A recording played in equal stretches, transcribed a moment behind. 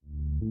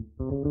Hi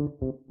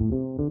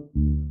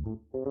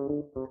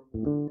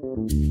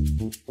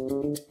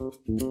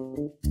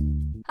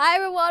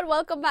everyone,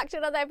 welcome back to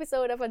another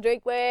episode of A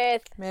Drink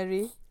with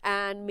Mary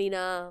and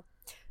Mina.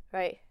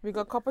 Right. We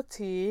got cup of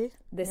tea,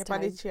 This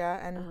Nepali time. chia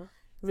and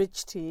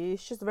rich tea.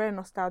 It's just very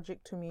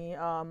nostalgic to me.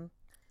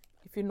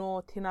 If you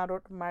know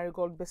Thinarot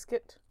marigold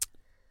biscuit.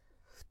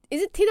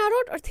 Is it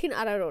Thinarot or Thin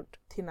Ararot?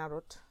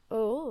 Thinarot.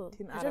 Oh,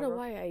 Thin I don't know Ararot.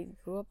 why I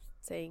grew up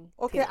saying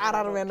Okay, Thin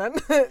Ararot.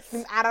 Ararvenan.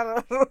 Thin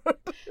Ararot.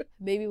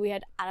 Maybe we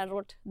had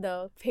Ararot,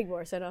 the pig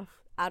version of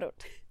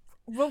Arot.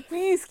 But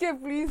please,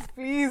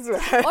 please.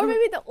 Or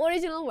maybe the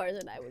original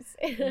version, I would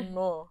say.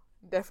 No,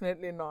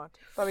 definitely not.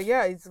 But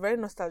yeah, it's very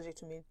nostalgic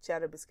to me.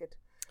 Chia biscuit.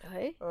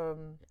 Hey?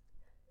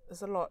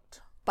 There's a lot.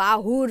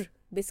 Pahur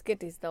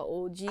biscuit is the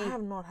OG. I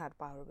have not had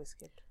Pahur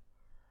biscuit.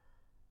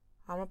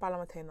 Hamra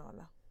palama thaina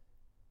hola.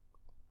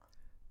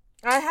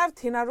 I have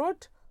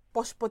Thinarot,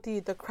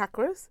 Poshpati, the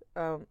crackers,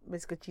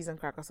 basically cheese and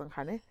crackers and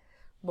khane.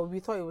 But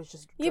we thought it was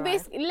just dry.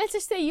 Let's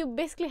just say you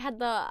basically had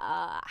the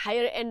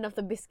higher end of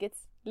the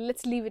biscuits.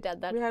 Let's leave it at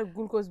that. We had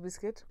glucose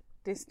biscuit,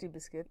 tasty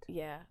biscuit,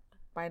 Yeah.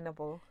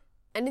 pineapple.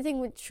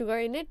 Anything with sugar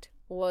in it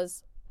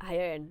was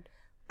higher end.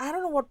 I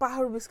don't know what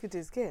Pahur biscuit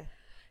is, ke?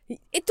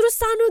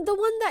 Itrusanu, the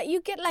one that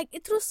you get like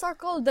Itru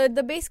circle,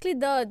 the basically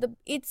the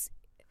it's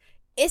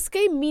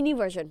SK mini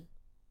version.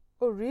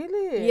 Oh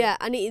really? Yeah,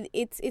 and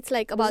it's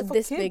like Was about it for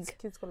this kids? big.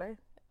 Kids ko lai?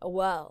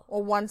 Well,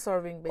 Or one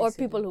serving basically. or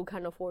people who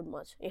can't afford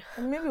much. Yeah,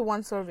 And maybe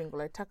one serving ko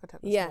lai taka.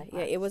 yeah.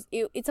 small packs.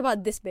 It's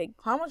about this big.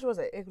 How much was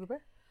it? 1 rupee?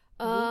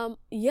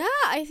 Yeah,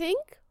 I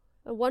think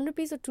 1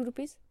 rupees or 2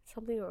 rupees,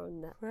 something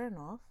around that. Fair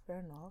enough.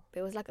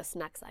 It was like a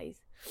snack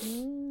size.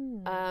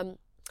 Mm.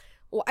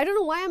 Well, I don't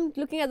know why I'm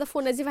looking at the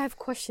phone as if I have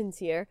questions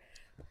here.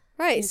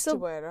 Right,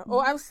 so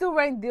I'm still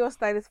wearing Dio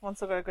Style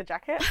sponsor gareko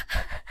jacket.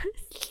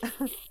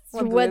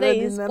 whether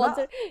he's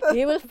sponsored,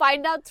 he will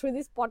find out through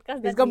this podcast.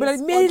 He's That gonna be like,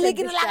 he's "Mere sponsored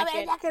lekin this laga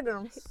jacket." jacket." And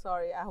I'm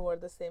sorry, I wore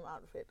the same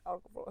outfit.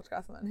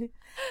 Podcast mani.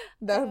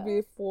 That would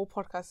be 4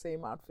 podcast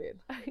same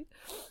outfit.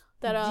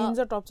 Jeans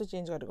or tops are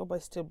change gareko, but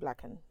it's still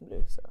black and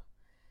blue, so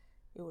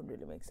it wouldn't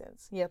really make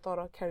sense. Yeah,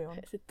 Tora, carry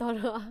on.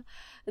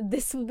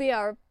 This will be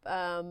our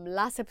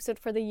last episode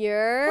for the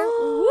year.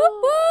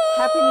 Whoop, whoop.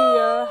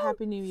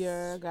 Happy New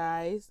Year,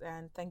 guys,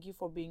 and thank you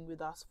for being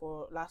with us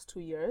for last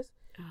 2 years.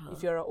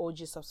 If you're an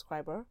OG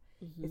subscriber,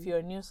 if you're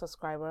a new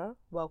subscriber,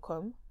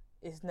 welcome.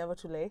 It's never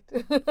too late.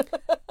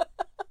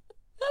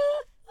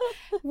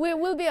 We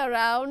will be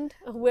around.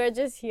 We're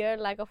just here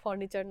like a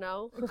furniture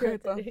now.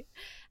 Okay,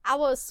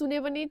 अब सुने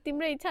पनि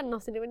तिम्रै इच्छा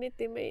नसुने पनि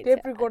तिम्रै इच्छा.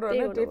 Tape recorder, त्यही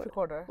no? गर्नु Tape पर्यो.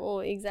 recorder. Oh,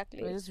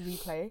 exactly. We just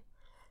replay.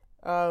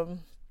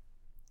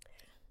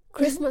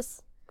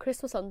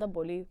 Christmas on the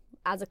boli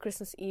as a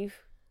Christmas Eve.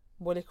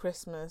 Boli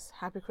Christmas.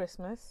 Happy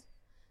Christmas.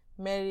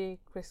 Merry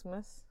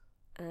Christmas.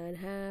 And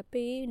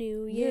Happy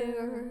New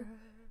Year.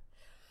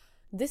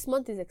 This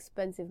month is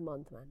expensive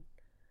month, man.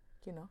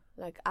 You know.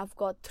 Like I've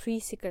got 3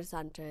 Secret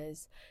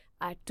Santas.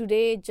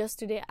 Just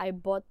today, I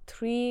bought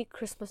 3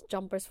 Christmas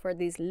jumpers for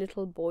these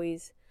little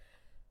boys.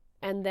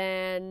 And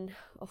then,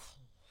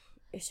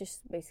 it's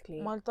just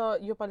basically... Malta,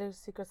 yo pale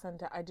Secret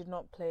Santa, I did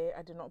not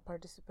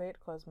participate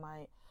because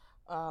my,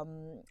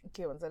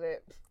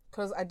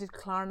 because I did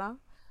Klarna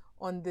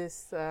on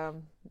this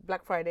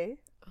Black Friday.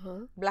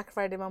 Black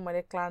Friday, ma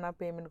मैले Klarna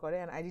payment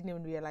गरेँ and I didn't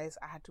even realize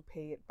I had to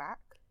pay it back.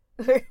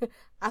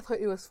 I thought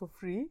it was for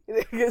free.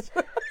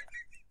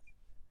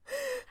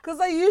 Because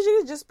I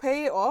usually just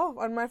pay it off,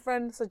 and my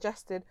friend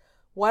suggested,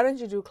 why don't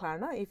you do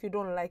Klarna? If you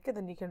don't like it,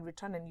 then you can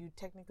return and you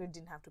technically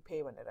didn't have to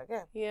pay when it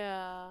again.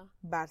 Yeah.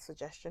 Bad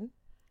suggestion.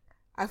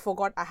 I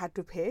forgot I had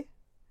to pay.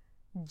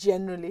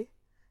 Generally.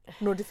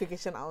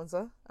 Notification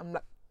answer. I'm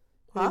like,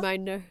 huh?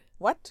 Reminder.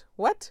 What?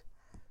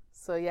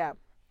 So yeah.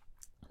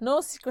 No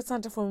Secret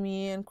Santa for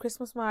me. And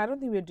Christmas, I don't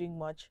think we're doing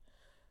much.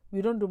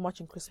 We don't do much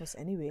in Christmas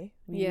anyway.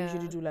 We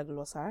usually do like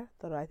Losar.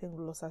 But I think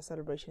Losar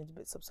celebration is a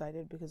bit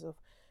subsided because of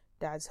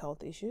Dad's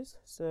health issues.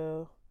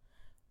 So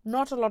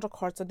not a lot of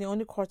kharcha. The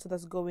only kharcha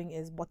that's going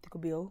is Botiko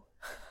Bill.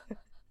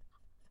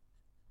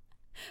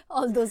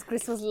 All those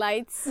Christmas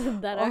lights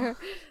that are...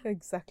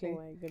 Exactly.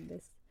 Oh my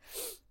goodness.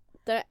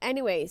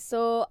 Anyway,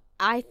 so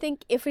I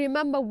think if you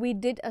remember, we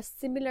did a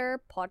similar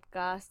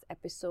podcast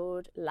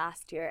episode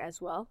last year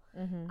as well.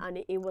 And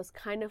it was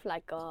kind of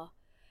like a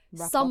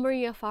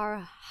summary of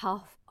our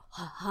half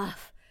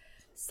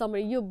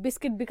summary. Your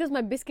biscuit, because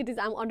my biscuit is,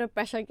 I'm under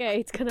pressure. Okay,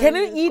 it's gonna. Can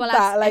you eat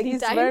that? Like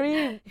anytime. it's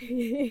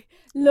very.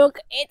 Look,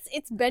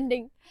 it's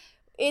bending.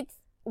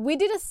 We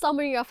did a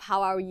summary of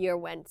how our year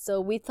went,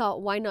 so we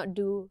thought why not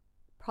do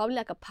probably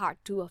like a part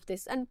 2 of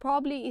this, and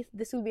probably if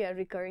this will be a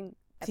recurring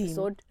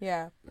episode.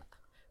 Yeah.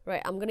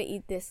 Right, I'm gonna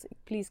eat this.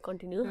 Please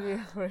continue.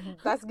 Yeah,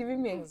 that's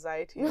giving me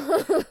anxiety.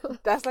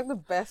 That's like the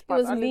best part.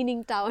 It was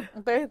leaning down.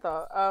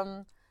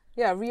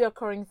 Yeah,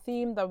 reoccurring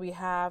theme that we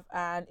have,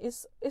 and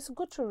it's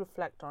good to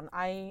reflect on.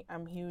 I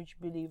am a huge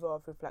believer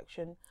of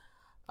reflection,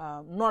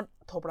 not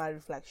thopra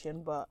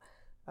reflection, but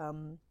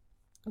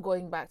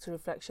going back to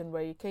reflection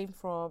where you came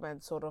from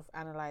and sort of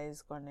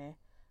analyze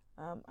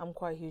I'm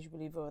quite a huge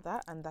believer of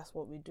that, and that's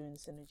what we do in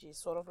Synergy.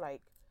 Sort of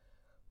like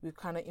we've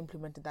kind of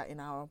implemented that in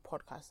our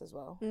podcast as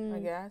well, I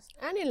guess.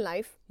 And in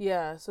life.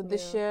 Yeah, so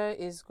this year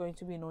is going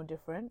to be no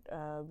different.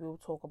 We'll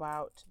talk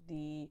about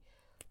the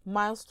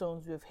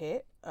milestones we've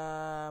hit,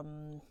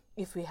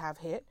 if we have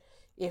hit,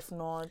 if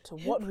not,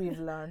 what we've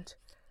learned.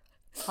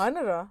 I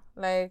know,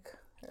 like,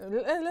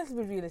 let's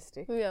be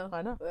realistic. Yeah.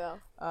 I know.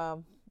 Yeah.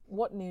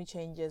 What new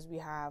changes we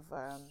have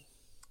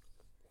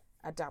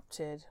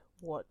adapted,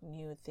 what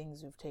new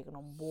things we've taken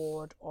on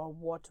board, or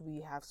what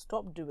we have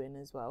stopped doing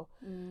as well.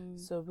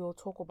 So we'll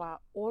talk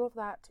about all of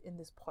that in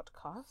this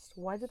podcast.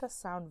 Why did that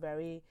sound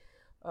very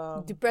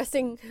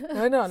depressing?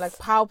 No, like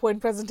PowerPoint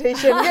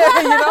presentation.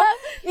 Yeah,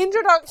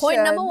 introduction.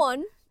 Point number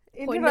 1.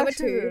 Point number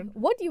 2.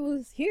 What you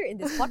will hear in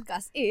this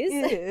podcast is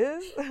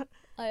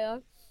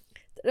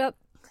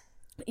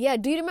yeah,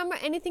 do you remember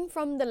anything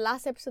from the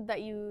last episode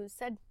that you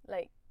said,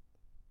 like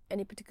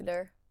any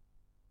particular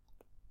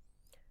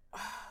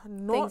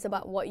things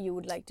about what you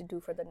would like to do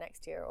for the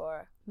next year?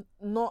 Or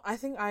no, I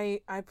think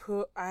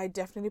I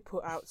definitely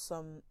put out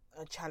some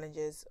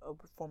challenges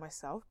for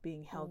myself.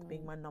 Being health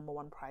being my number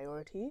one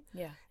priority,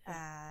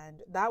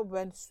 and that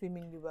went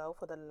swimmingly well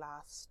for the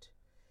last,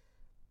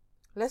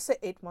 let's say,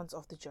 8 months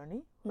of the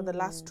journey. For the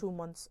last 2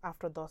 months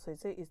after those,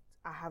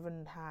 I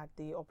haven't had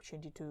the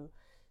opportunity to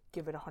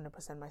give it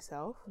 100%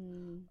 myself,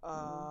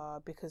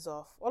 because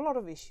of a lot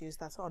of issues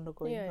that's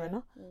ongoing right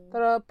now.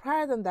 But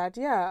prior than that,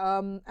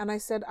 and I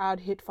said I'd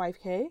hit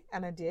 5K,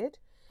 and I did.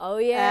 Oh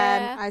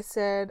yeah. And I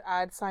said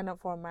I'd sign up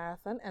for a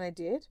marathon, and I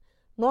did.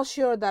 Not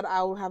sure that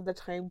I will have the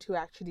time to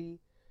actually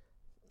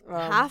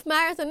half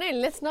marathon.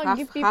 Let's not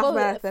give people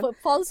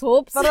false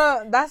hopes.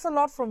 But that's a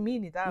lot from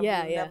me. That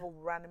I've never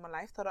ran in my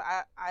life. That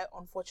I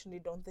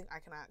unfortunately don't think I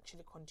can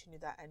actually continue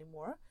that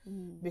anymore,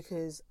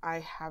 because I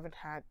haven't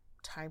had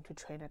time to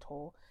train at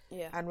all.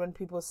 And when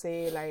people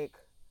say like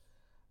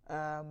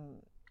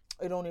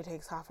it only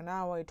takes half an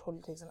hour, it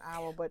totally takes an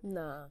hour, but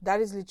that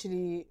is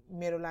literally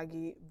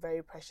merolagi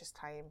very precious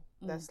time.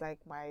 That's like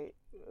my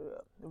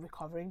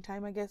recovering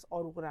time, I guess,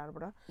 or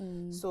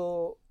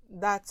so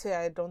that's it.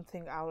 I don't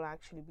think I will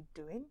actually be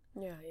doing.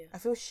 I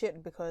feel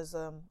shit because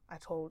I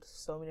told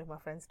so many of my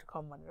friends to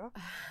come,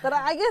 but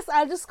I guess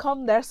I'll just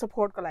come there,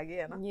 support ko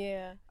lagi,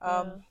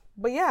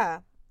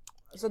 but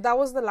so that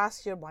was the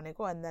last year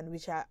Baneko, and then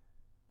which I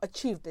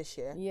achieved this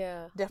year.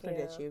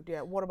 Definitely achieved.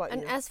 What about you?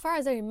 And as far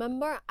as I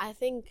remember, I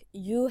think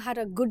you had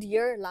a good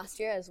year last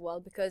year as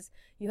well, because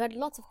you had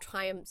lots of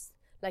triumphs.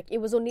 Like, it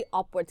was only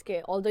upwards,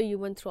 okay? Although you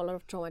went through a lot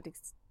of traumatic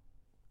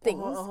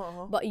things,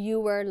 but you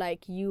were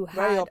like, you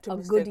had a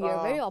good year,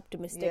 very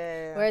optimistic.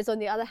 Whereas on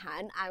the other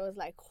hand, I was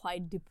like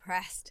quite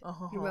depressed.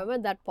 Remember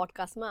that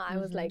podcast, ma? I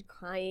was like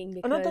crying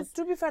because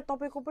to be fair,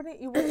 topic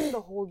it wasn't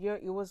the whole year.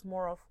 It was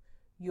more of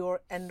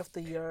your end of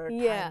the year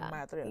time.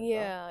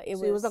 It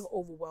was like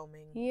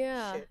overwhelming.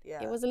 Shit.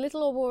 It was a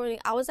little overwhelming.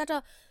 I was at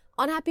a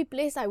unhappy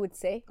place, I would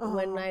say,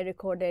 when I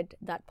recorded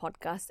that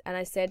podcast, and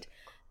I said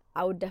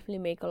I would definitely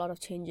make a lot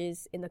of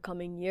changes in the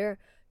coming year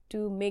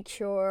to make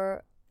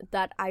sure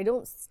that I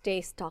don't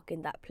stay stuck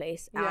in that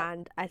place.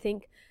 And I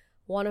think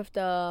one of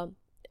the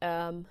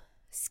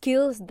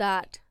skills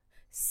that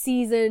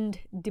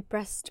seasoned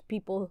depressed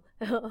people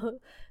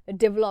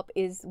develop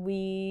is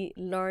we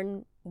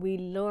learn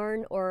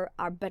or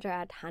are better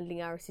at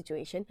handling our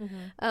situation.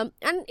 And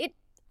it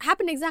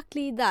happened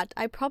exactly that.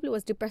 I probably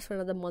was depressed for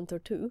another month or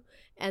 2,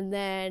 and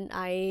then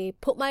I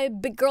put my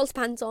big girl's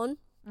pants on,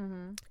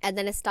 and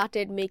then I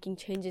started making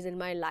changes in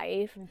my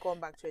life. Going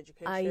back to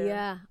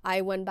education.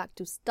 I went back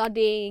to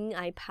studying.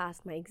 I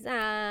passed my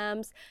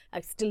exams.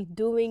 I'm still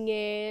doing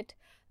it.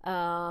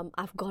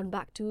 I've gone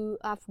to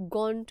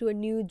a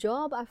new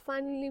job. I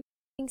finally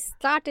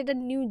started a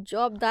new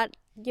job that,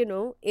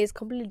 is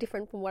completely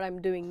different from what I'm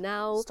doing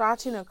now.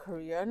 Starting a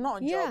career,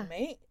 not a job,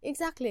 mate.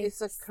 Exactly. It's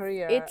a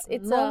career. It's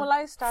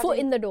a foot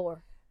in the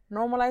door.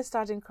 Normalize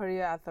starting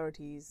career at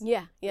 30s.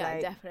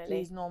 Definitely.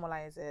 Please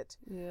normalize it.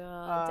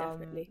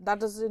 Definitely. That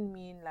doesn't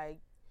mean like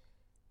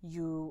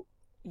you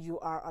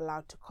are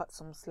allowed to cut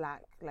some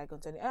slack. Like,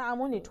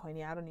 I'm only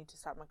 20. I don't need to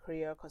start my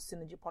career because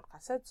Synergy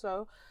Podcast said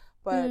so.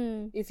 But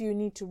if you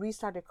need to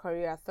restart your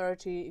career at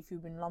 30, if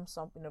you've been lump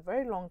sum in a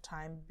very long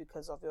time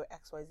because of your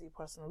XYZ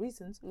personal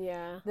reasons,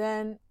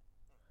 then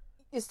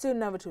it's still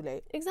never too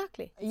late.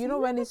 Exactly. You know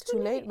when it's too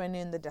late? When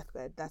you're in the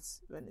deathbed.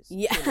 That's when it's too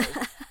late.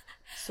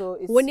 So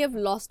it's when you've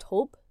lost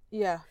hope.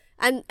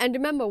 And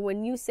remember,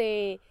 when you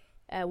say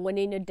when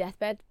you're in your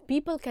deathbed,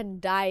 people can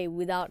die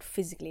without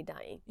physically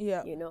dying.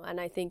 And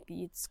I think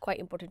it's quite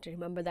important to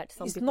remember that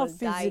some people die.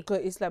 It's not physical,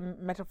 it's like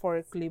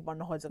metaphorically,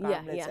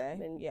 let's say.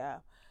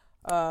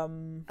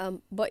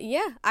 But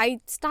I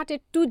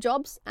started 2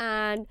 jobs,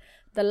 and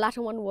the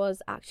latter one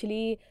was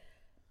actually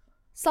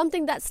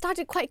something that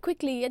started quite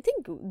quickly. I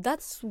think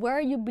that's where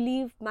you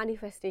believe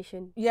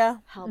manifestation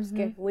helps.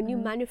 When you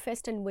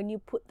manifest and when you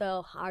put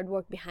the hard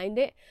work behind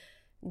it,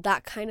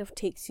 that kind of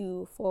takes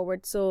you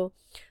forward. So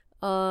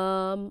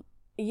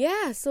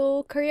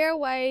so career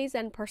wise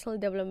and personal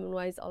development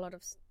wise, a lot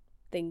of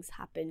things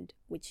happened,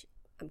 which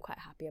I'm quite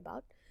happy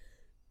about.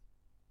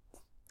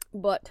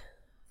 But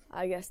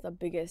I guess the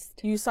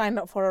biggest. You signed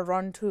up for a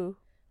run too,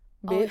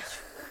 bitch.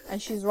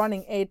 And she's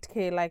running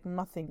 8K like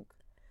nothing.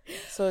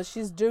 So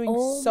she's doing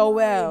so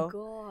well.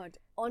 Oh my God.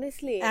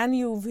 Honestly. And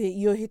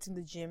you're hitting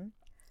the gym.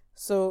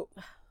 So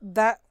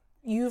that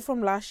you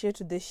from last year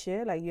to this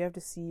year, like you have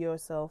to see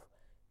yourself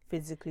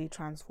physically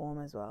transform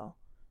as well.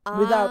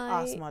 Without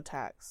asthma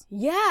attacks.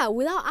 Yeah,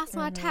 without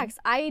asthma attacks.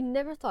 I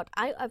never thought.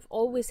 I've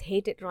always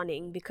hated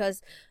running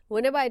because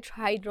whenever I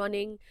tried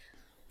running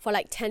for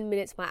like 10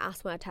 minutes, my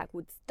asthma attack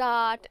would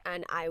start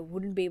and I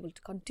wouldn't be able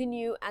to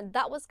continue. And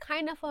that was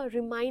kind of a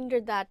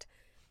reminder that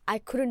I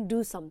couldn't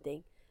do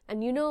something.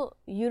 And you know,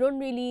 you don't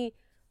really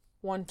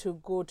want to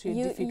go to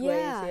different ways.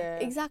 Yeah,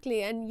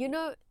 exactly. And you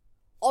know,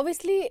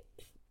 obviously,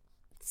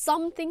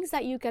 some things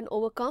that you can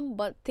overcome,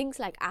 but things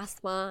like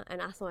asthma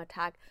and asthma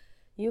attack,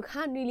 you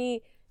can't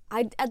really.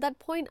 At that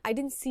point, I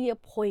didn't see a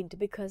point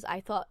because I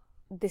thought,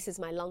 this is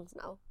my lungs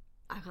now.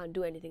 I can't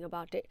do anything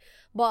about it.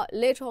 But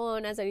later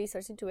on, as I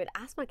researched into it,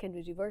 asthma can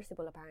be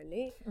reversible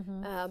apparently.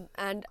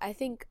 And I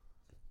think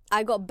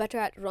I got better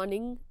at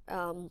running.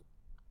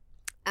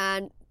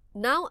 And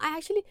now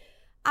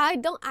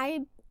I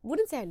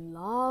wouldn't say I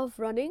love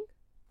running,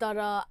 but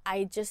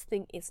I just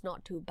think it's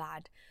not too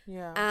bad.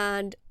 Yeah.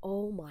 And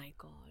oh my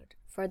God,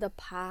 for the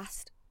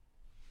past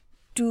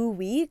 2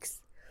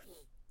 weeks,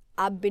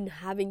 I've been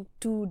having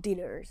 2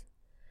 dinners.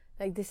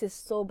 Like, this is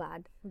so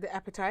bad. The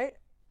appetite?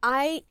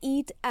 I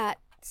eat at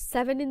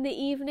 7 in the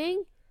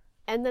evening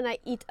and then I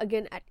eat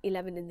again at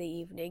 11 in the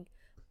evening.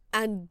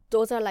 And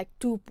those are like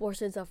 2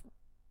 portions of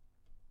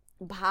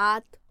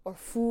bhat or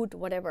food,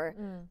 whatever,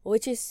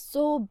 which is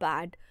so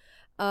bad.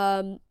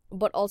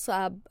 But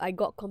also I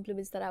got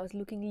compliments that I was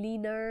looking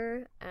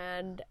leaner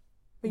and...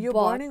 But you're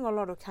burning a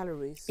lot of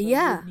calories. So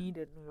yeah. You need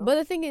it. You know? But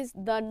the thing is,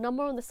 the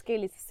number on the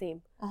scale is the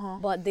same.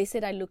 But they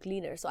said I look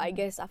leaner. So I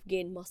guess I've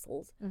gained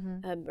muscles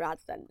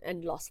rather than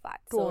and lost fat.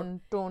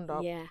 Toned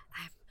up. Yeah,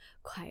 I'm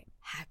quite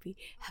happy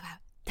about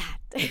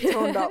that.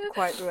 Toned up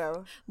quite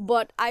well.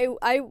 But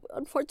I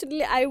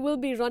unfortunately, I will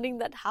be running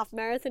that half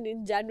marathon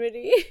in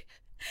January.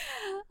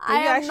 I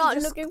am not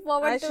looking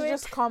forward to it. I should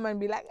just come and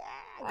be like,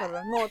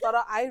 no,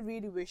 Tara, I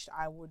really wished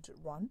I would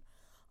run.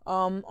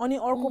 Only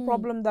orco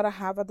problem that I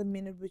have at the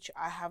minute, which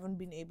I haven't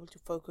been able to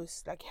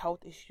focus, like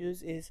health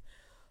issues, is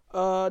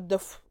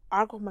the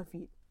arc of my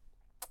feet.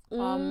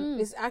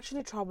 It's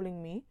actually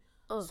troubling me.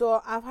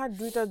 So I've had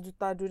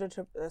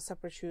duita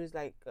separate shoes.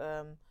 Like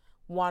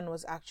one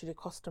was actually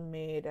custom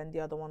made, and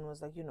the other one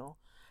was like, you know.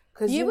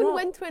 You even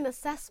went through an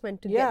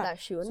assessment to get that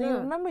shoe. So you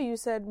remember you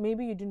said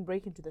maybe you didn't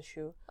break into the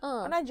shoe,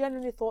 and I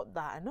genuinely thought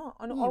that. No,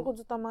 on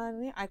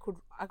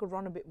I could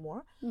run a bit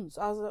more.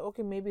 So I was like,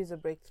 okay, maybe it's a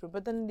breakthrough.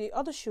 But then the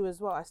other shoe as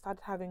well, I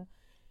started having,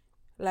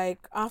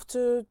 like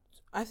after,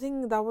 I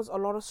think that was a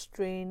lot of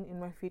strain in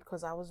my feet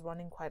because I was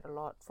running quite a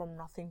lot from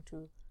nothing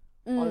to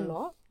a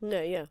lot.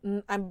 Yeah.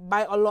 And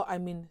by a lot I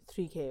mean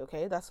 3K.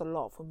 Okay, that's a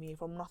lot for me,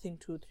 from nothing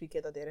to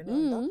 3K that they're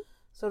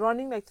So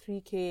running like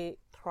 3K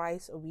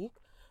thrice a week.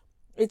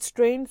 It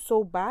strained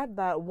so bad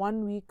that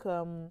 1 week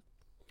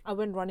I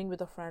went running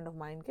with a friend of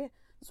mine. Okay?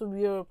 So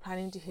we were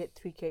planning to hit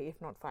 3K, if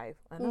not 5.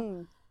 I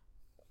know.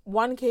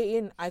 1K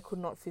in, I could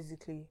not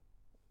physically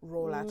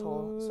roll at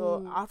all.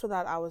 So after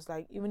that, I was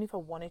like, even if I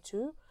wanted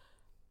to,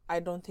 I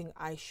don't think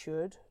I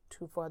should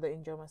to further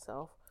injure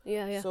myself.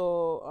 Yeah.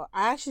 So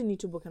I actually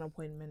need to book an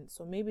appointment.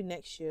 So maybe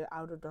next year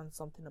I would have done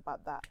something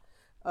about that.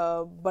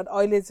 But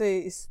I let's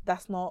say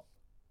that's not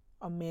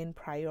a main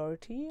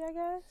priority, I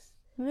guess.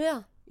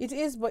 Yeah. It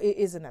is, but it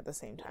isn't at the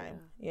same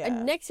time. Yeah.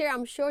 And next year,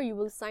 I'm sure you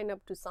will sign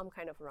up to some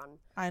kind of run.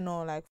 I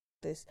know, like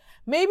this.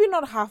 Maybe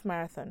not half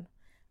marathon.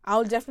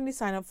 I'll definitely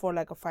sign up for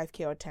like a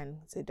 5K or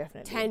 10. So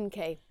definitely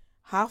 10K.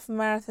 Half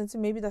marathon. So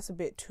maybe that's a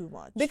bit too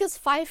much. Because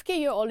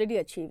 5K you're already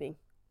achieving.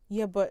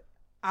 Yeah, but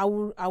I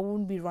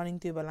wouldn't be running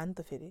to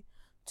Balanta Firi.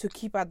 To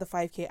keep at the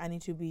 5K, I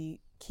need to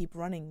keep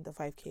running the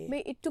 5K.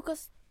 Mate, it took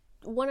us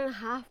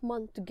 1.5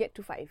 months to get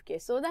to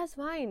 5K, so that's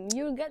fine.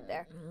 You'll get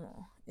there.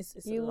 No, it's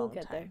you a long will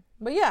get time. there.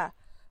 But yeah,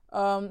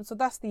 so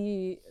that's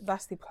the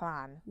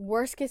plan.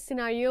 Worst case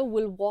scenario,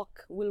 we'll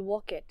walk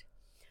it.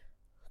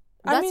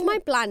 That's my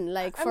plan,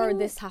 like for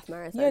this half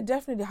marathon. Yeah,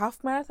 definitely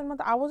half marathon.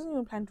 I wasn't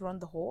even planning to run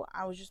the whole.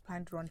 I was just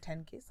planning to run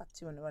 10K.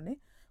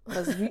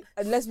 Because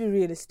let's be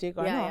realistic.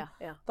 Yeah.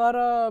 But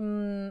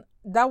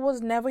that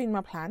was never in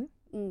my plan.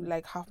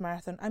 Like half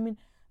marathon. I mean,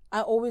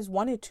 I always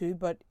wanted to,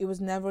 but it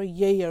was never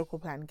year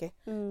plan. Okay?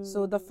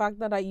 So the fact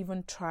that I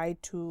even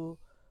tried to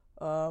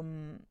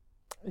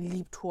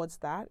leap towards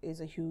that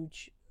is a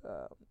huge.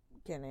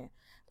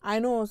 I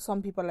know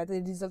some people like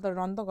the result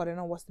run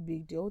what's the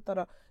big deal.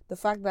 The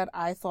fact that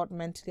I thought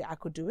mentally I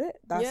could do it,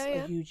 that's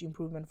a huge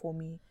improvement for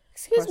me.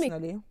 Excuse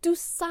personally. Me, to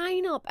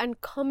sign up and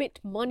commit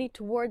money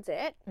towards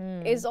it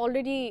is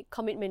already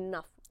commitment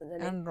enough.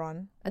 And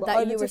run. And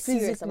that you were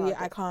serious about it.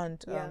 I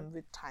can't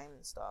with time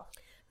and stuff.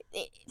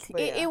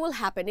 It will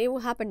happen. It will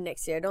happen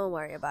next year. Don't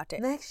worry about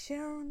it. Next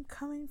year I'm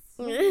coming.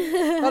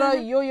 But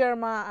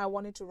I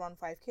wanted to run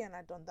 5K and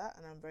I've done that,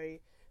 and I'm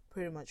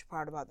pretty much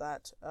proud about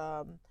that.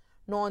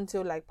 Not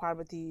until like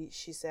Parvati,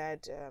 she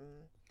said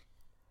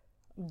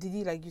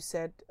Didi, like you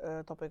said,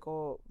 topic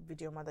or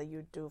video mother,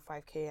 you do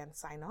 5K and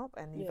sign up,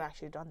 and you've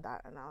actually done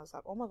that. And I was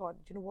like, oh my god,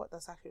 you know what?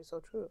 That's actually so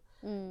true.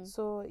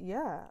 So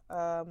yeah,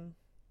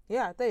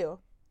 there you go.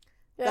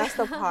 That's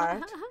the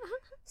part.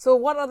 So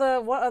what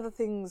other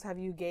things have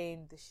you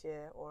gained this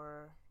year?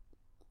 Or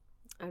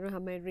I don't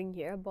have my ring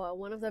here, but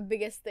one of the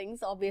biggest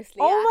things, obviously.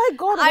 Oh my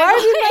god, why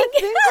did I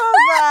think of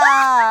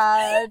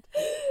that?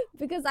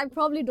 Because I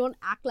probably don't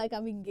act like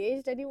I'm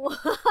engaged anymore.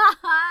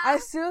 I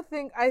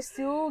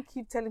still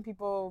keep telling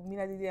people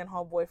Mina Didi and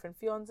her boyfriend,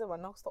 fiance,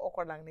 but not so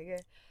awkward lang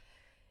nige.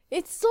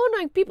 It's so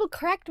annoying. People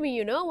correct me,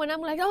 you know, when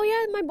I'm like, oh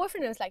yeah, my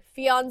boyfriend is like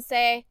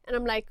fiance, and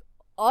I'm like,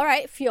 all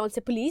right,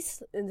 fiance,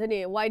 please.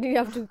 Why do you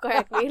have to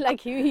correct me?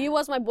 Like he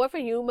was my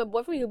boyfriend. He'll be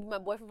my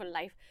boyfriend for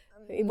life,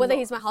 whether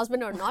he's my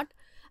husband or not.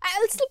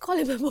 I'll still call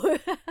him a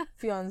boyfriend.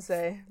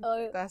 Fiance.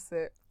 That's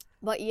it.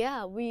 But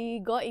yeah, we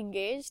got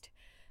engaged.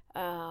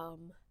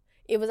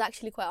 It was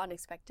actually quite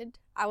unexpected.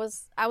 I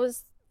was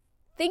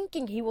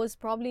thinking he will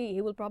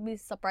probably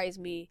surprise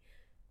me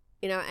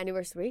in our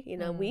anniversary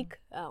in a week,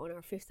 on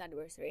our 5th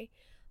anniversary.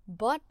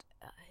 But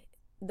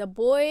the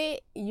boy,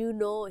 you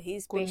know,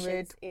 his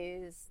patience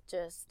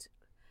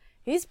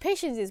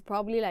is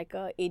probably like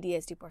a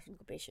ADHD person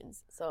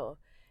patience. So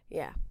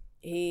yeah,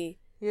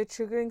 You're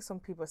triggering some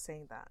people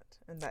saying that,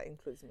 and that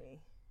includes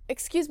me.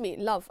 Excuse me,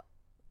 love.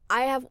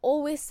 I have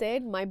always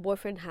said my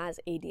boyfriend has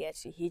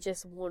ADHD. He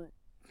just won't.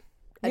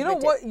 You know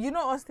what? You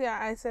know, honestly,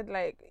 I said,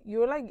 like,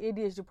 you're like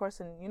ADHD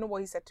person. You know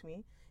what he said to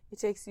me? It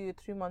takes you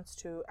 3 months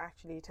to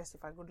actually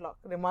testify. Good luck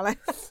in my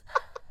life.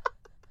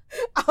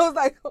 I was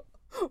like,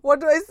 what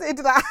do I say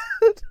to that?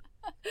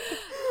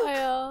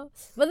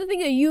 But the thing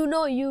is,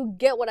 you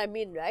get what I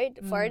mean, right?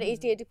 For an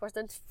ADHD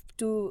person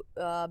to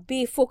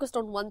be focused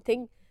on one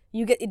thing,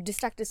 you get it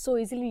distracted so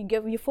easily.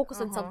 You focus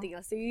on something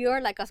else. So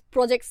you're like a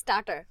project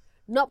starter,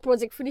 not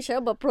project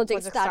finisher, but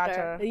project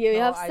starter. You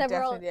have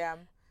several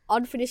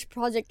unfinished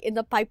project in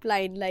the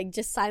pipeline, like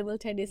just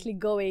simultaneously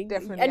going.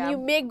 Definitely, and you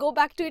may go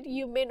back to it.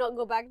 You may not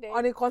go back there.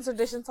 On a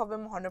concentration of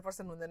them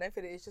 100%.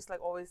 It's just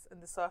like always in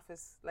the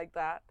surface like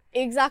that.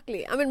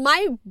 Exactly. I mean,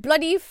 my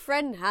bloody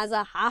friend has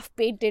a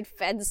half-painted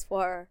fence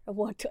for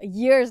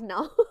years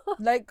now.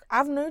 Like,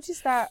 I've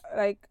noticed that.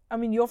 Like, I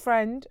mean, your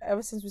friend,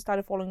 ever since we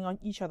started following on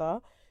each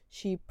other,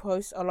 she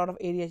posts a lot of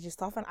ADHD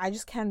stuff, and I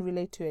just can't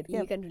relate to it.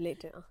 You can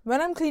relate to it.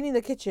 When I'm cleaning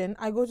the kitchen,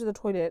 I go to the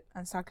toilet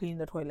and start cleaning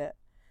the toilet.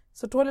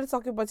 So toilet's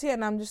occupied,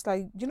 and I'm just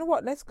like, you know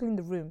what? Let's clean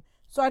the room.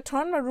 So I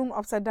turn my room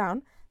upside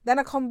down. Then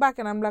I come back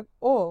and I'm like,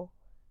 oh,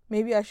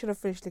 maybe I should have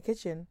finished the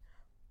kitchen.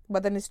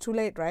 But then it's too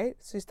late, right?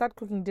 So you start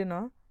cooking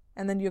dinner,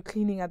 and then you're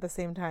cleaning at the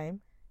same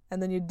time,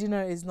 and then your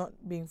dinner is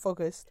not being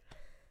focused.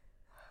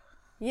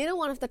 You know,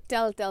 one of the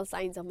telltale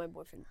signs of my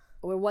boyfriend.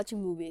 We're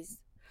watching movies.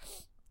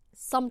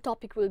 Some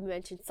topic will be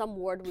mentioned, some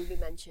word will be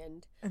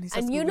mentioned.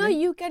 And you know,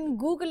 you can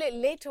Google it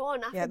later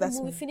on after the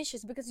movie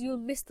finishes, because you'll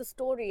miss the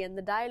story and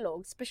the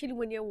dialogue, especially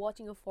when you're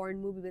watching a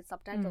foreign movie with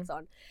subtitles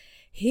on.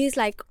 He's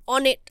like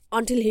on it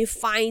until he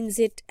finds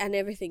it and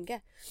everything. Yeah?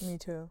 Me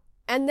too.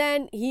 And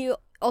then he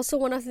also,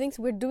 one of the things,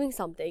 we're doing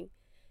something,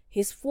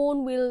 his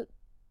phone will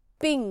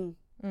ping.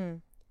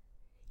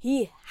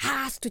 He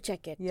has to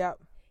check it. Yep.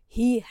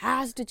 He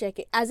has to check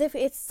it as if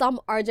it's some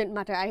urgent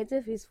matter, as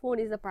if his phone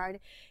is a priority.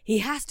 He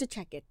has to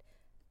check it.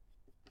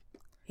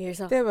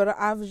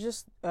 I've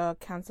just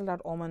cancelled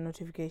out all my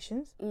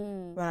notifications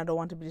when I don't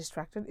want to be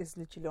distracted. It's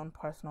literally on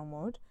personal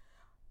mode.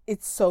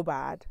 It's so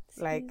bad.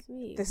 Like,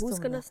 who's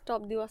gonna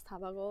stop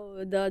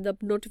the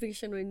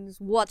notification when you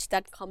watch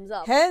that comes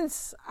up?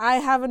 Hence, I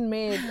haven't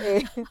made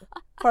a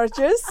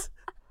purchase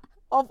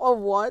of a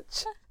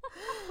watch.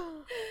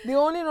 The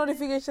only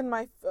notification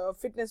my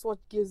fitness watch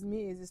gives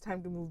me is it's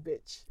time to move,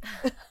 bitch.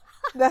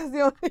 That's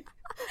the only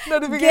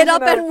notification. Get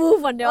up and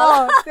move on your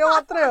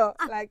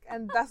like,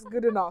 and that's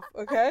good enough,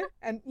 okay?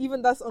 And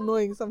even that's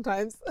annoying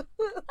sometimes.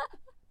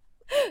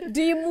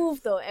 Do you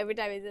move though every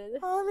time it says?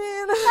 I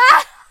mean,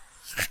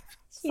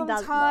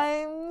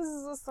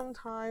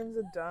 sometimes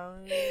it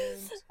don't.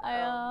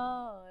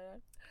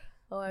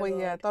 But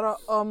yeah,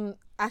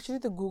 actually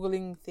the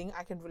Googling thing,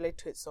 I can relate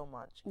to it so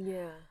much.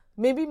 Yeah.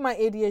 Maybe my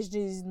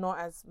ADHD is not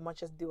as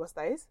much as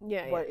Diwasta is.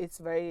 Yeah. But it's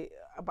but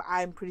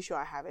I'm pretty sure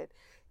I have it.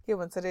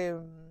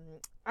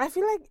 I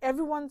feel like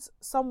everyone's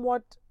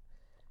somewhat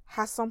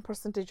has some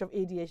percentage of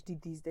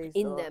ADHD these days.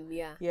 In them,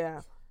 yeah.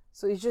 Yeah.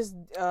 So it's just...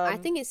 I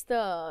think it's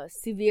the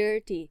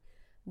severity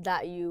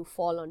that you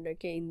fall under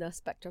in the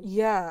spectrum.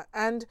 Yeah.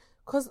 And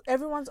because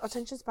everyone's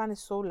attention span is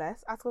so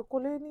less. Like,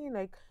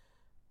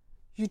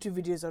 YouTube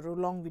videos are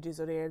long videos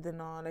are there. Then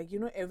like, you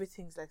know,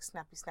 everything's like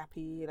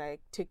snappy,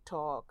 like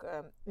TikTok,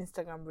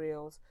 Instagram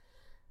Reels.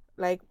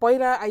 Like,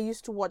 Boila, I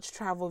used to watch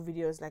travel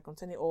videos, like, on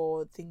Sunday,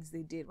 or things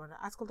they did. When I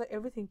asked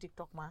everything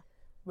TikTok,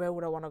 where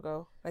would I want to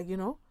go? Like, you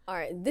know? All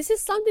right. This is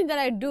something that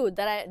I do,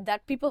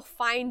 that people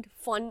find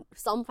fun.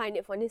 Some find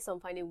it funny, some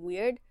find it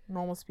weird.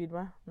 Normal speed,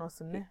 not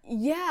Sunday.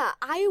 Yeah.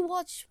 I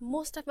watch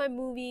most of my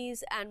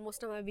movies and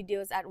most of my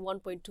videos at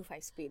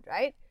 1.25 speed,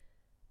 right?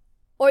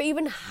 Or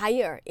even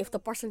higher if the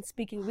person's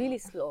speaking really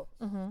slow.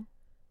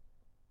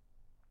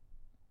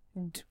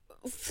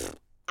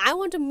 I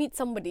want to meet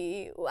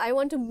somebody. I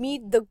want to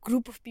meet the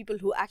group of people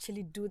who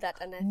actually do that.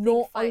 And I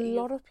think a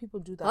lot of people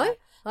do that. Huh?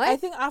 I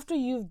think after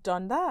you've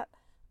done that,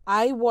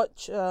 I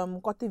watch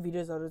kati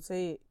videos I would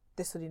say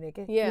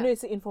Yeah. You know,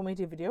 it's an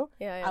informative video.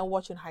 Yeah. I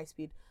watch in high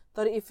speed.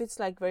 But if it's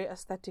like very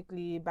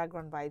aesthetically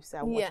background vibes,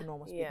 I watch in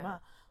normal speed. Yeah.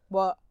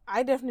 But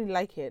I definitely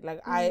like it.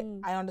 Like I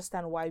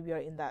understand why we are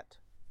in that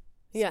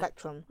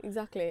spectrum.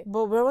 Exactly.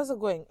 But where was I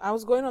going? I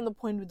was going on the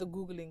point with the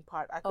Googling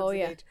part. I could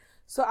relate.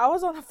 So I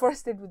was on a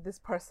first date with this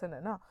person,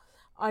 and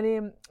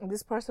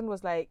this person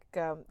was like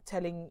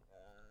telling,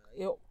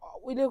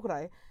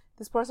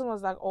 this person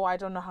was like, oh, I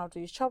don't know how to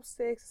use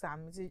chopsticks.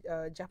 I'm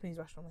a Japanese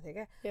restaurant,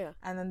 Yeah.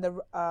 And then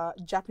the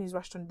Japanese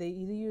restaurant, they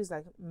either use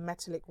like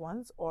metallic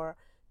ones or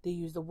they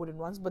use the wooden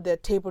ones, but they're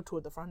tapered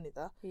toward the front.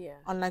 Yeah.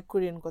 Unlike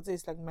Korean,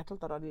 it's like metal,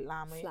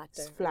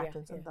 flat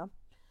and stuff.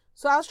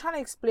 So I was trying to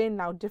explain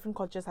now different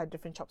cultures have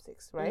different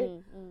chopsticks,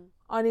 right?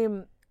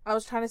 And I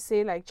was trying to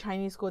say like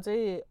Chinese ko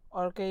chahi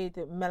orkai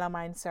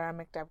melamine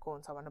ceramic type ko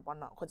huncha bhanera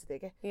bhanna khojide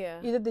ke. Yeah.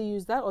 Either they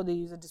use that or they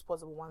use the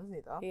disposable ones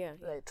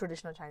like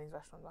traditional Chinese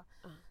restaurant.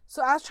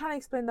 So I was trying to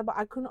explain that, but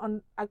I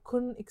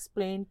couldn't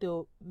explain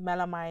to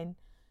melamine.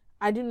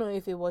 I didn't know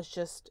if it was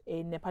just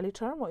a Nepali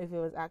term or if it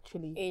was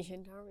actually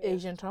Asian term.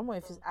 Asian term or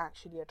if it's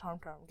actually a term.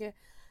 Okay,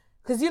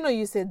 because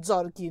you said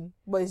zorkin,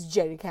 but it's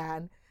jerry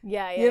can.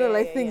 Yeah.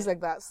 Things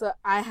like that. So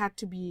I had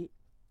to be,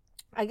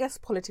 I guess,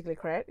 politically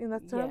correct in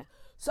that term. Yeah.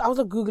 So I was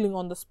like Googling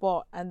on the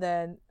spot, and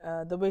then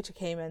the waiter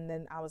came, and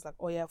then I was like,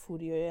 oh yeah,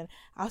 foodie, and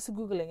I was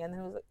Googling, and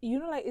then he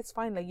was like, it's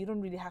fine, like you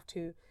don't really have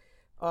to.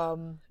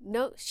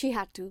 No, she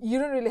had to. You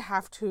don't really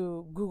have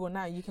to Google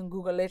now. You can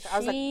Google later. I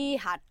was she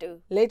had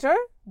to. Later?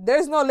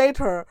 There's no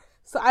later.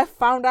 So I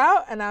found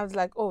out, and I was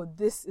like, oh,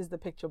 this is the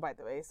picture, by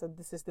the way. So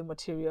this is the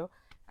material,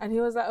 and he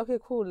was like, okay,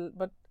 cool,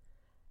 but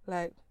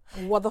like,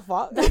 what the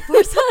fuck?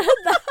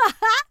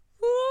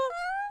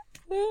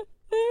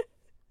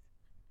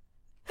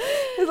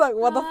 He's like,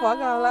 what the fuck?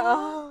 And I'm like,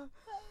 oh.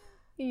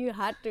 You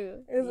had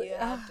to.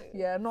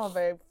 Yeah, not a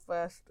very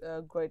first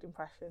great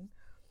impression.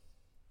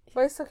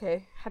 But it's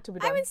okay. Had to be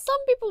done. I mean,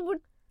 some people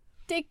would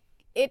take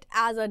it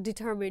as a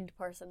determined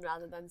person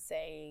rather than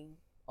saying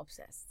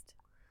obsessed.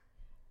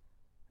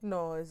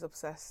 No, it's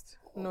obsessed.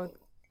 No,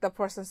 the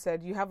person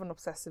said, you have an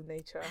obsessive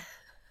nature.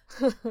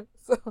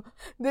 So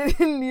they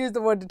didn't use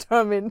the word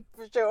determined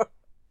for sure.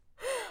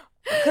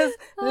 Because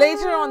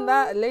later on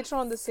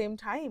the same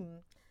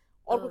time,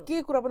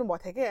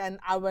 and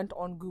I went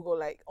on Google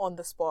like on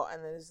the spot,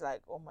 and then it's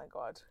like, oh my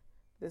god,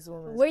 this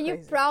woman is Were crazy. you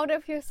proud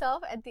of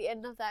yourself at the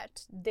end of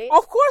that date?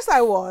 Of course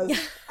I was.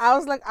 I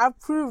was like, I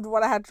proved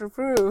what I had to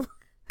prove.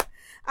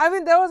 I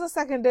mean, there was a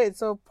second date,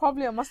 so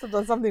probably I must have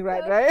done something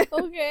right?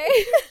 Okay.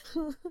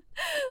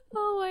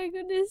 Oh my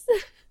goodness.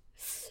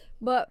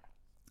 But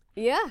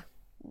yeah,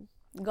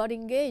 got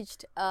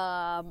engaged.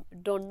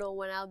 Don't know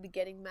when I'll be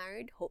getting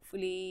married.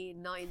 Hopefully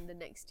not in the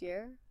next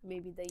year.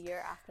 Maybe the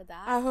year after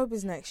that. I hope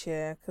it's next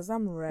year because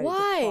I'm ready to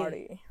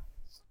party.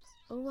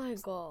 Oh my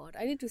god.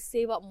 I need to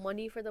save up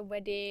money for the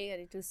wedding. I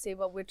need to save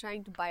up. We're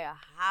trying to buy a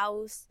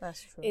house.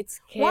 That's true. It's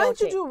chaotic. Why don't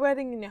you do a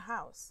wedding in your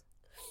house?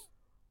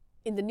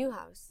 In the new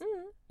house?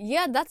 Mm-hmm.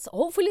 Yeah,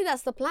 hopefully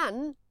that's the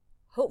plan.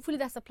 Hopefully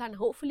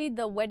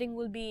the wedding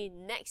will be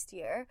next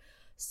year,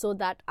 so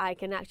that I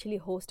can actually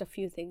host a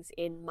few things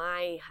in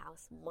my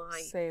house.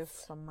 Save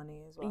some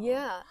money as well.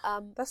 Yeah.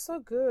 That's so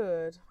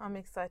good. I'm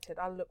excited.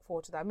 I'll look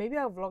forward to that. Maybe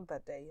I'll vlog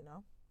that day,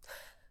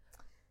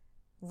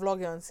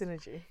 Vlog on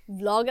Synergy.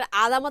 Vlog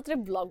आधा मात्रै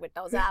vlog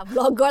भेट्टाउँछ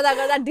vlog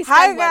गर्दा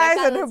Hi guys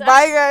and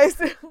bye guys.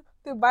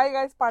 The bye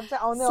guys part चाहिँ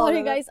आउने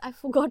Sorry guys, I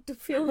forgot to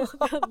film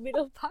the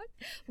middle part.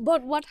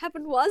 But what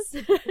happened was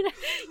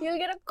you'll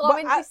get a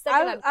commentary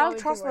second. I'll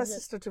trust my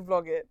sister to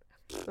vlog it.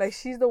 Like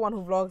she's the one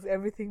who vlogs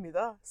everything ni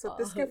da. So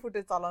त्यसकै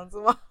footage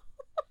चलाउँछु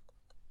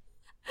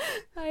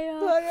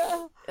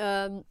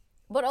म.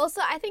 But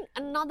also I think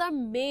another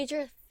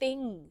major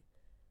thing,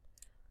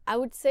 I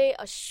would say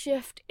a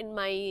shift in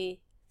my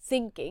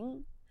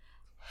thinking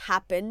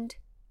happened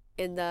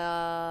in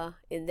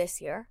this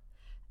year.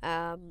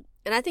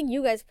 And I think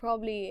you guys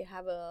probably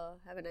have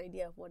an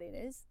idea of what it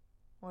is.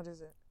 What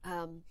is it?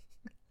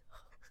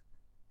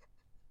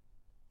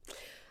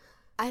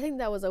 I think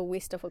that was a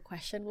waste of a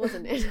question,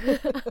 wasn't it?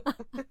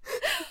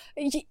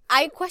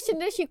 I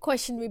questioned her, she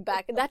questioned me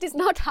back. That is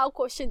not how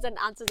questions and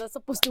answers are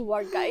supposed to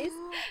work, guys.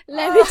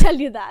 Let me tell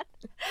you that.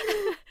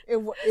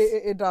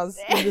 It does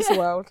in this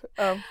world.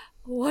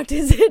 What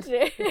is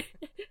it?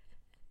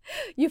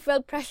 You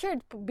felt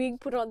pressured being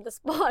put on the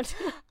spot.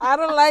 I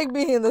don't like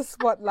being in the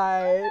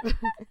spotlight.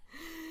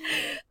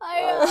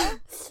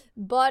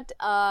 But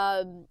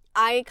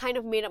I kind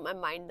of made up my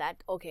mind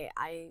that, okay,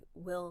 I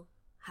will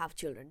have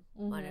children.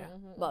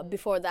 But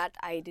before that,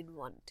 I didn't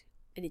want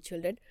any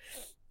children.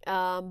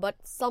 But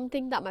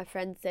something that my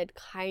friend said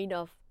kind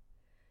of,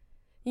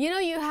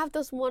 you have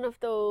one of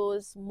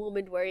those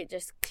moments where it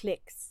just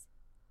clicks.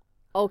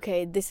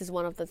 Okay, this is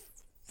one of the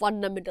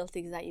fundamental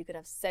things that you could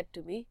have said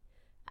to me,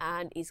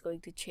 and is going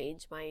to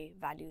change my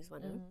values.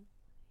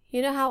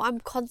 You know how I'm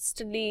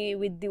constantly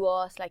with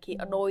divorce, like he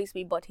annoys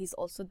me, but he's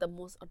also the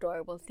most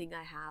adorable thing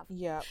I have.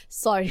 Yeah.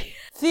 Sorry.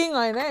 Thing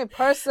I know,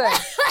 person.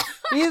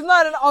 He's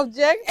not an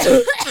object.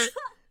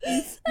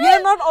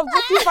 We're not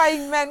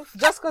objectifying men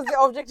just because they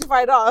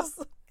objectified us.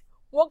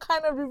 What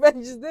kind of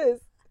revenge is this?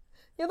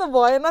 You're the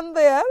boy and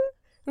there.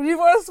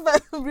 Reverse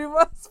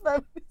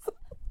feminism.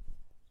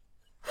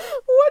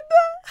 What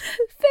the?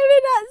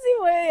 Feminazi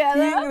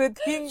way,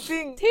 Thing.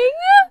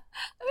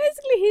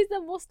 Basically, he's the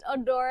most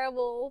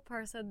adorable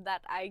person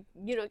that I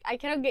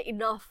cannot get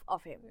enough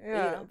of him.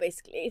 Yeah.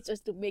 Basically, it's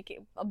just to make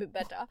it a bit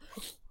better.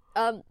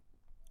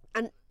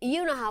 And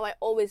you know how I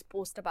always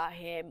post about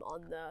him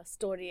on the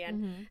story,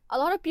 and a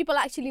lot of people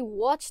actually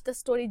watch the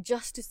story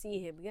just to see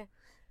him. Yeah.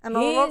 And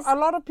a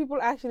lot of people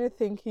actually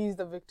think he's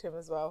the victim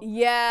as well.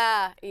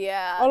 Yeah.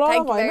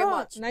 Thank you very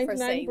much.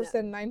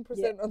 99%,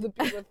 9% of the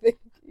people think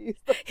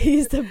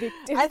he's the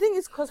victim. I think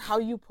it's because how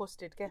you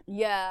post it, okay?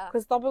 Yeah.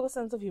 Because topic of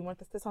sense of humor,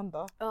 that's the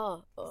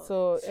Oh.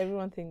 So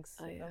everyone thinks.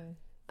 Oh,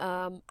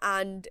 yeah.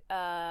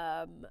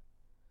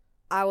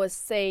 I was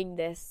saying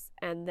this,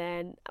 and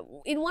then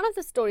in one of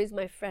the stories,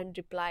 my friend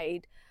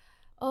replied,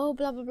 "Oh,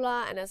 blah blah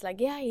blah," and I was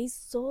like, "Yeah, he's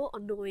so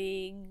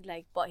annoying,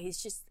 like, but I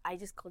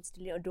just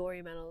constantly adore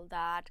him and all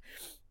that."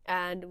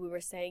 And we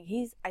were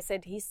saying I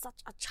said he's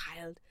such a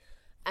child,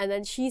 and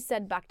then she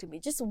said back to me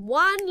just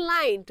one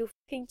line to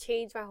fucking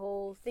change my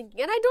whole thinking,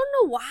 and I don't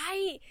know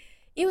why.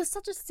 It was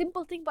such a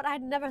simple thing, but I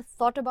had never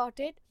thought about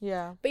it.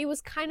 Yeah. But it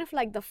was kind of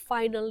like the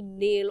final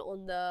nail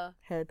on the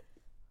head.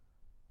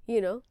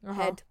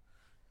 Head.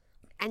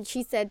 And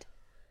she said,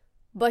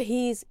 "But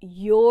he's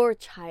your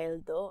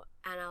child, though."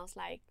 And I was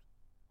like,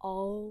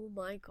 "Oh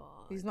my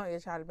God. He's not your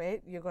child,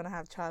 mate. You're going to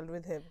have child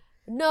with him."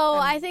 No,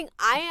 I think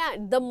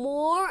the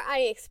more I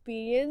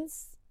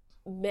experience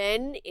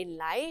men in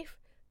life,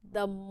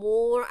 the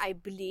more I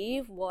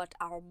believe what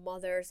our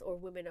mothers or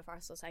women of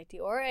our society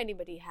or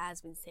anybody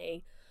has been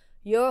saying.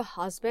 Your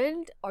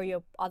husband or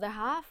your other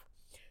half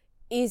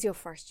is your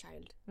first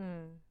child.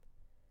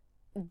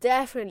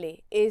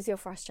 Definitely is your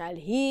first child.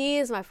 He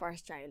is my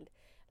first child.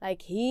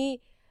 Like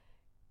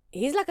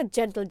he's like a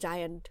gentle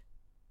giant.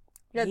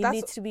 Yeah, he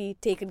needs to be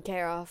taken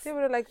care of. Yeah,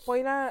 but like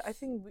Poina, I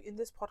think in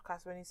this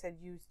podcast when he said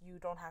you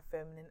don't have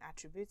feminine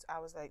attributes, I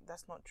was like,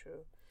 that's not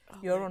true.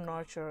 You're a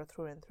nurturer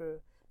through and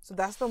through. So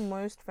that's the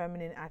most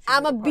feminine attribute.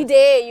 I'm a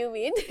bidet, you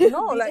mean?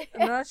 No, like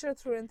nurture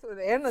through and through.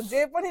 I'm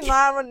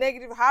a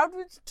negative. How do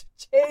you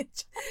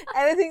change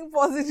anything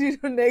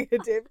positive to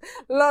negative?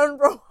 Learn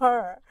from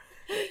her.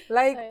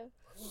 Like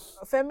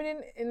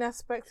feminine in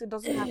aspects, it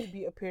doesn't have to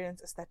be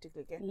appearance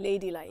aesthetically. Okay?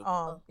 Ladylike.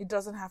 It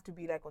doesn't have to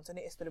be like on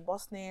Sunday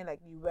like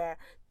you wear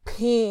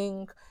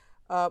pink.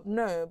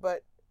 No,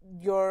 but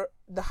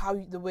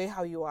the way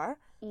how you are.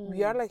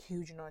 We are like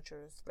huge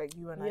nurturers. Like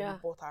you and I, we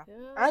both are.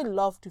 Yeah. I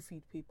love to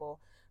feed people.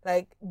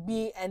 Like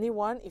be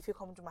anyone. If you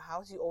come to my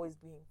house, you're always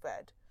being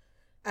fed,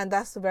 and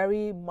that's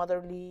very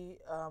motherly,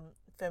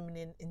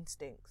 feminine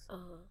instincts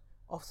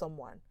of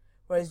someone.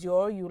 Whereas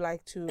you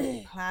like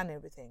to plan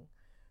everything.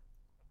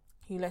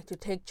 You like to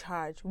take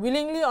charge,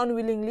 willingly,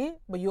 unwillingly,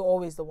 but you're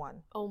always the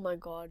one. Oh my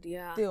God,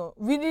 yeah. Still,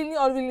 willingly,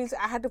 unwillingly,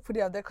 I had to put it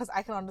out there because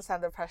I can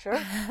understand the pressure.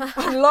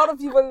 A lot of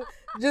people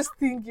just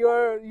think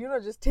you're,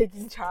 just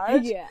taking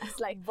charge. Yeah, it's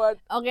like, but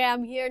okay,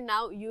 I'm here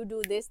now. You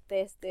do this.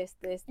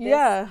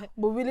 Yeah,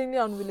 but willingly,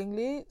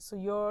 unwillingly, so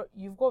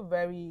you've got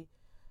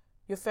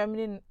you're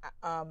feminine.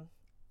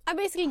 I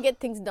basically get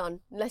things done.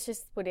 Let's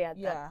just put it at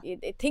that.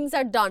 Things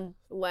are done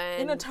when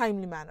in a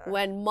timely manner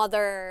when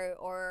mother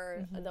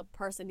or the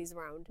person is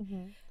around.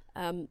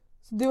 So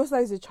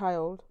Divosa is a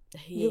child.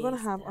 You're gonna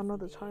have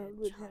another child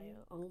with him.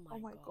 Oh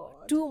my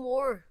God. 2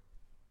 more.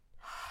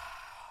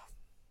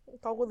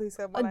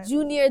 A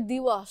junior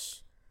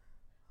Divosh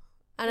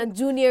and a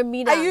junior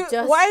Mina.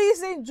 Why are you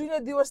saying junior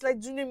Divosh like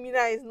junior Mina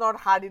is not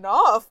hard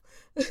enough?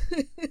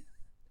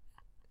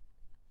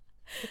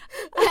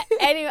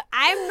 Anyway,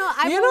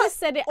 I've always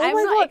said it. I'm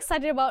not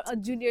excited about a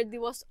junior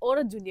Divosh or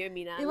a junior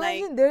Mina.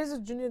 Imagine there is a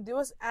junior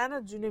Divosh and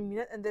a junior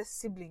Mina and they're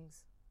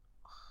siblings.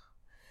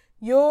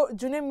 Your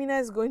junior Mina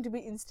is going to be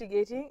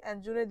instigating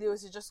and junior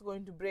Divosh is just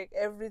going to break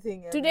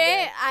everything.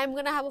 Today, I'm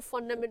going to have a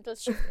fundamental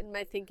shift in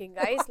my thinking,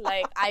 guys.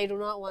 Like, I do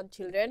not want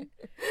children.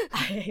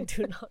 I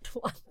do not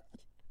want...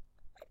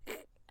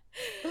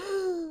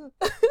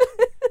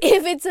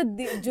 If it's a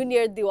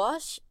junior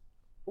Divosh,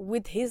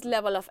 with his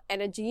level of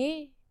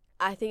energy,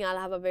 I think I'll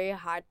have a very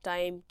hard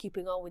time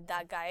keeping on with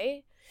that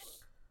guy.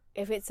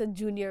 If it's a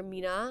junior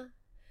Mina,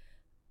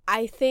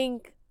 I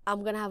think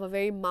I'm going to have a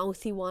very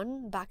mouthy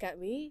one back at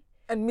me.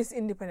 And Miss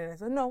Independent.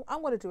 No,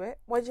 I'm going to do it.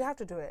 Why'd you have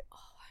to do it?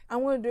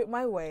 I'm going to do it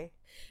my way.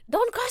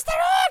 Don't cross the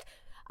road!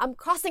 I'm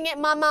crossing it,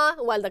 mama.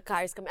 While the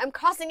car is coming. I'm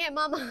crossing it,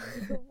 mama.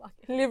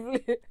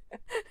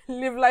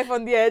 live life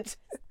on the edge.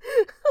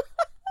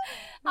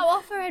 I'm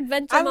off for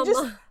adventure,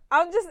 mama.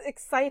 I'm just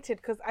excited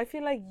because I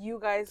feel like you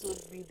guys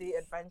would be the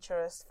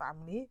adventurous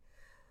family.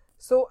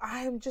 So I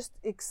am just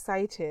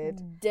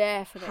excited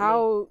Definitely.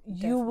 how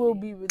you will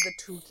be with the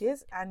 2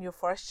 kids and your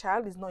first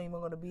child is not even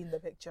going to be in the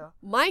picture.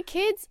 My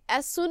kids,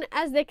 as soon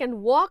as they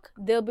can walk,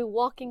 they'll be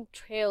walking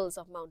trails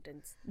of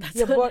mountains. That's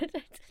Yeah, what it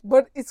is.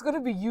 but it's going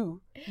to be you.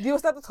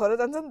 दिवस त थोरै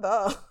जान्छन्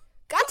त.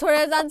 कहाँ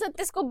छोडेर जान्छ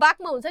त्यसको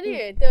बाकमा हुन्छ नि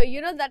त्यो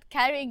you know that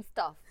carrying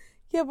stuff.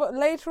 Yeah, but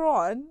later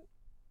on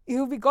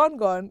he'll be gone.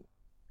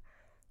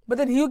 But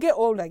then he'll get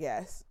old, I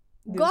guess.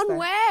 Gone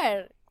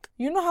where?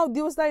 You know how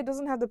Divastai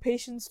doesn't have the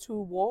patience to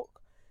walk?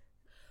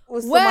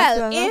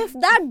 Well, if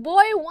that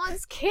boy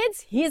wants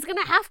kids, he's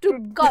gonna have to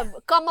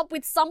come up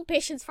with some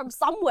patience from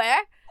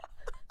somewhere.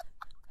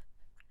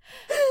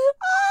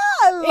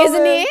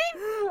 Isn't he?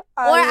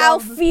 Or I'll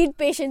feed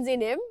patience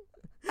in him.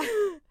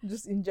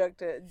 Just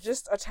inject it.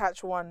 Just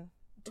attach one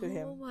to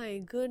him. Oh my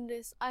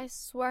goodness. I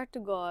swear to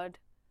God.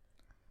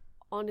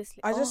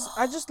 Honestly.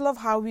 I just love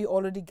how we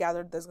already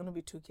gathered there's gonna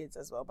be 2 kids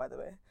as well, by the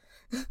way.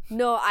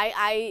 No,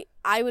 I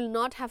will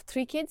not have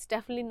 3 kids,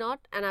 definitely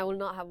not, and I will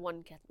not have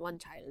one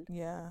child.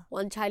 Yeah.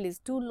 One child is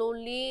too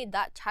lonely.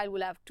 That child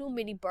will have too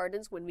many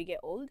burdens when we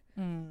get old.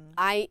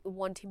 I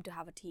want him to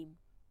have a team.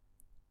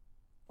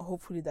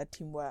 Hopefully that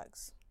team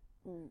works.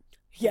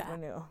 Yeah.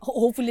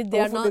 Hopefully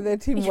their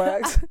team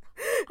works.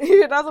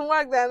 If it doesn't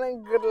work,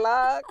 then good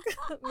luck.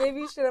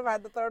 Maybe you should have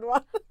had the 3rd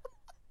one.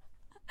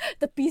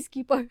 The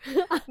peacekeeper.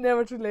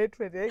 Never too late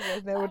for it,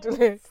 guys. Never too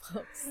late. For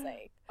fuck's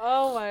sake.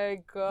 Oh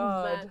my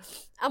God. Man.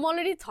 I'm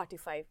already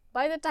 35.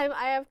 By the time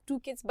I have 2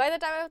 kids, by the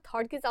time I have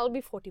 3rd kids, I'll be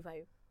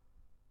 45.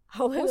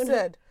 Who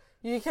said?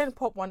 You can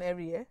pop one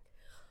every year.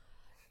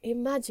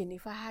 Imagine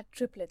if I had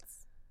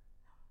triplets.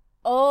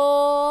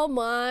 Oh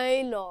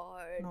my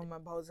Lord. No, my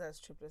Bowser has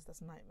triplets.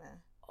 That's a nightmare.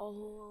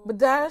 Oh. But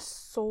they're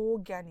so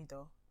gani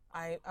though.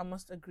 I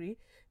must agree.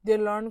 They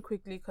learn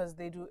quickly because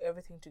they do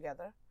everything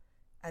together.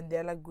 And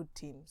they're like good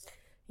teams.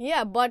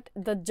 Yeah, but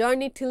the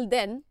journey till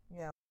then.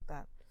 Yeah,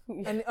 that.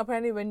 And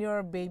apparently when you're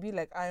a baby,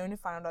 like I only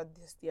found out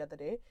this the other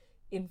day,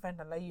 infant,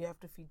 like you have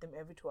to feed them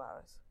every 2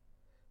 hours.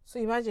 So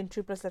imagine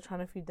triplets are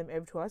trying to feed them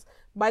every 2 hours.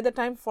 By the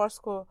time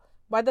 3rd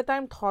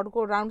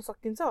go round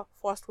sakincha,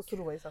 1st ko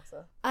suru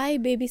bhaisakcha. I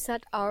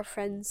babysat our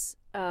friend's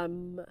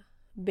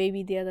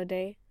baby the other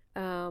day.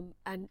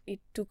 And it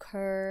took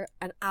her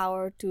an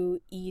hour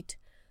to eat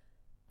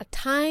a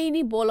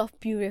tiny bowl of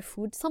puree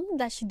food, something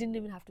that she didn't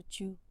even have to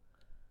chew.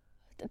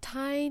 A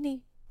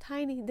tiny,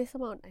 this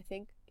amount, I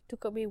think. It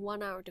took me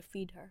 1 hour to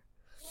feed her.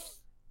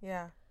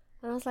 Yeah.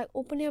 And I was like,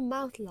 open your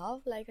mouth,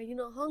 love. Like, are you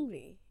not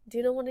hungry? Do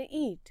you not want to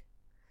eat?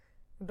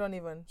 Don't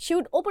even. She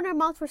would open her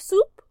mouth for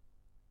soup,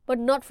 but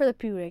not for the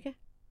puree. Okay?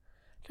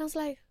 And I was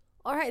like,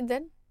 all right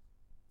then,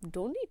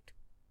 don't eat.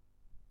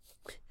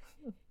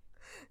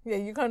 Yeah,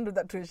 you can't do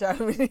that to your child.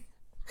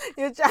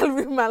 Your child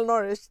will be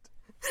malnourished.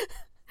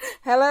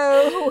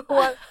 Hello.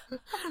 What?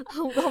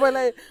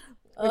 Like,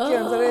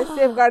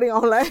 safeguarding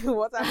online.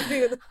 What's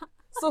happening?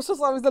 Social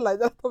service like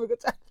that.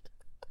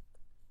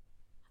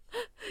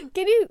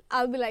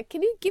 I'll be like,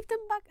 can you give them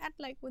back at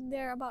like when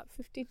they're about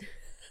 15?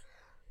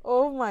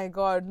 Oh my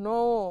God,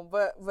 no.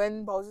 But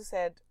when Bowser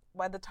said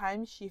by the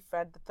time she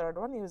fed the 3rd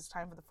one, it was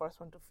time for the 1st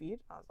one to feed.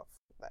 I was like,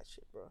 fuck that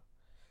shit, bro.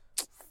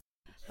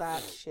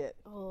 That shit.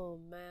 Oh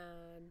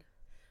man.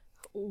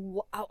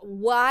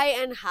 Why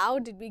and how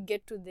did we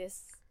get to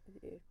this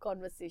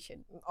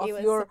conversation? Of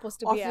your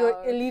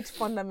elite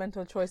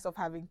fundamental choice of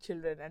having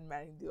children and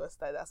marrying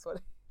Divastai.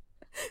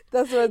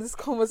 That's where this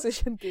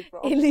conversation came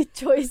from. Elite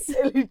choice.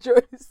 Elite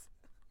choice.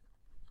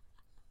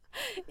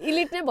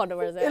 Elite ne bhannu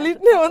parcha.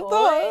 Elite ne ho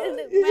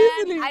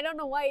Man, I don't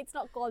know why it's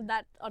not called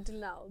that until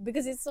now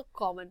because it's so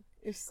common.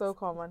 It's so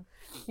common.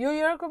 Yo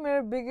yerko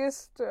मेरो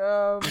biggest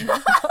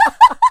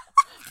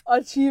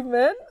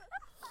achievement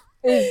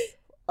is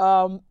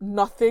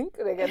nothing.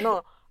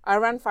 No, I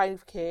ran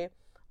 5K.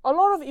 A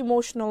lot of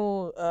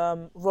emotional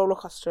roller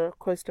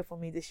coaster for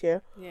me this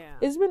year. Yeah,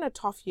 it's been a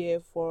tough year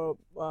for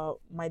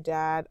my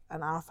dad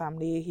and our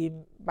family.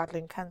 Him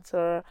battling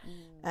cancer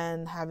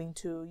and having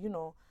to,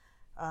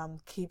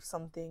 keep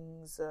some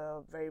things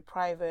very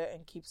private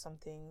and keep some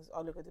things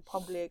all over the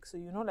public. So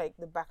like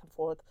the back and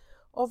forth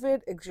of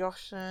it,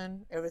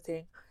 exhaustion,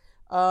 everything.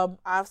 I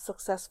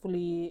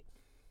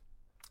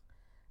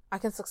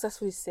can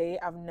successfully say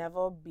I've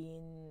never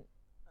been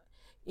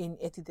in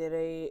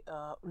etidere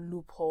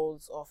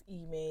loopholes of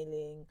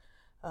emailing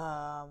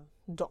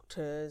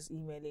doctors,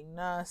 emailing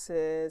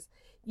nurses,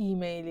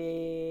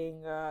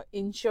 emailing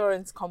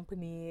insurance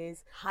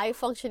companies, high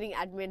functioning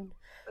admin,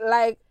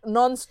 like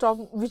non-stop,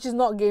 which is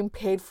not getting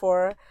paid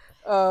for,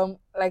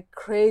 like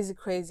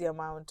crazy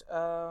amount.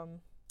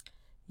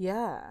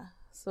 Yeah,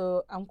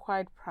 so I'm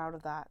quite proud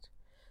of that.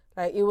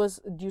 Like it was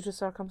due to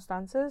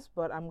circumstances,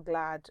 but I'm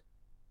glad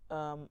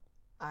I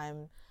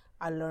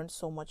learned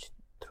so much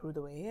through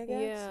the way, I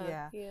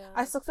guess. Yeah.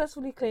 I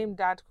successfully claimed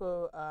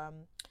Dadko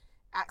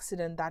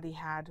accident that he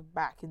had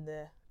back in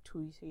the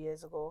 2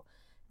 years ago,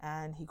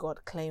 and he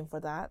got claim for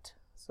that.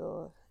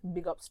 So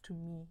big ups to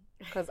me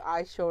because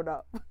I showed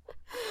up.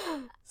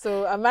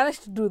 So I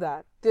managed to do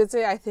that. They'd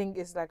say I think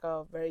it's like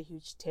a very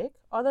huge tick.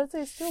 Others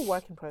say it's still a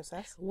work in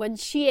process. When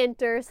she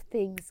enters,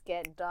 things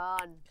get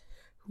done.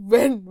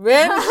 When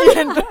she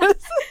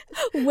enters.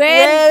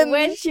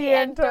 when she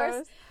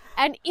enters.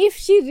 And if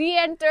she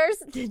re-enters,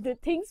 the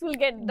things will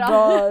get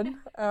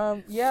done.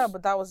 Yeah,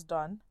 but that was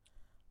done.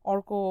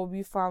 Orko,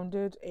 we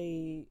founded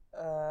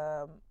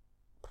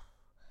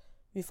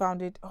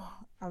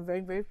I'm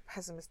very, very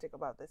pessimistic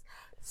about this.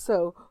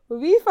 So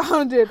we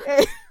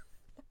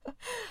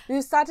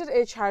started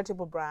a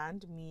charitable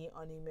brand, me,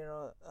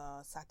 Onimiro,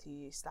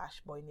 Sati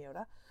 / Boy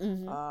Neura.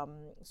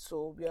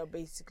 So we are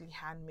basically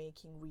hand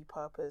making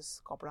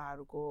repurposed Kopra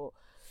Haruko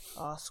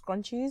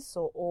scrunchies.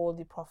 So all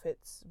the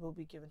profits will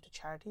be given to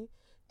charity.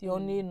 The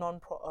only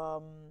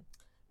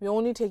we're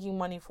only taking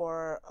money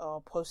for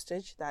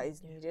postage that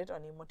is needed,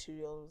 any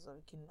materials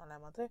or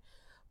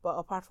but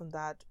apart from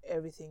that,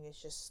 everything is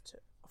just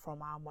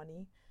from our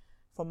money,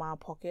 from our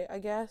pocket, I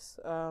guess.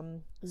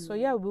 So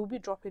yeah, we'll be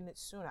dropping it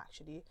soon.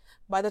 Actually,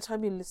 by the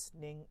time you're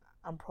listening,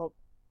 I'm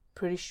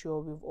pretty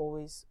sure we've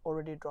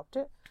already dropped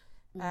it.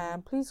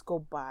 And please go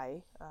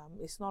buy.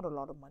 It's not a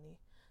lot of money.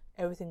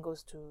 Everything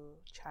goes to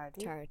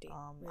charity.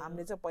 I'm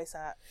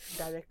not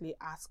directly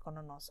ask on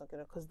an also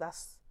because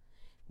that's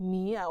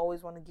me. I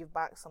always want to give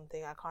back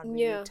something. I can't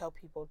really tell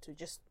people to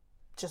just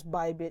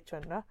buy a bit,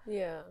 right?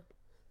 Yeah.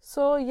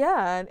 So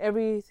yeah, and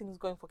everything's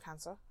going for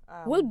cancer.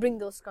 We'll bring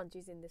those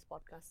scrunchies in this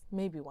podcast.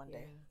 Maybe one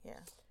day. Yeah.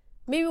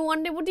 Maybe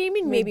one day. What do you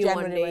mean? Maybe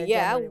one day.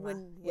 Yeah.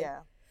 Yeah.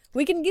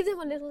 We can give them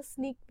a little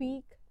sneak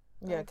peek.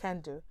 Yeah,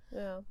 can do.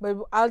 Yeah. But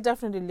I'll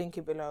definitely link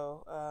it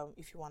below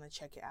if you want to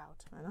check it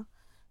out. You know.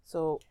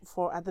 So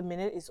for at the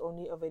minute, it's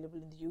only available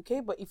in the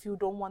UK. But if you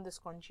don't want the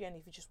scrunchie and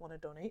if you just want to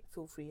donate,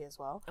 feel free as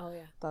well. Oh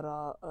yeah. That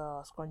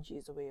scrunchie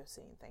is a way of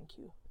saying thank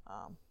you.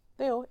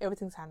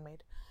 Everything's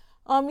handmade.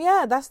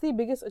 Yeah, that's the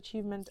biggest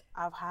achievement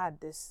I've had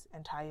this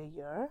entire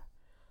year.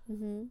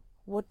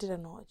 What did I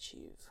not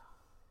achieve?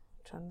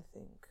 I'm trying to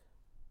think.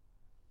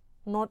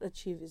 Not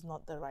achieve is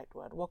not the right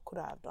word. What could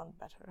I have done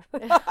better?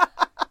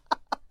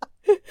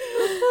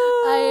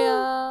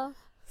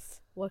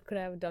 What could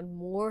I have done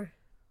more?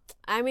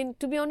 I mean,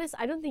 to be honest,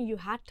 I don't think you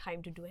had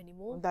time to do any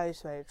more. That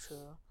is very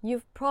true.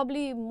 You've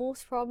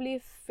most probably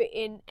fit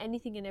in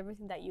anything and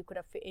everything that you could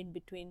have fit in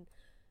between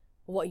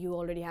what you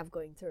already have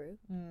going through.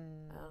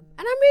 And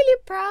I'm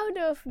really proud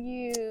of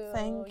you.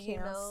 Thank you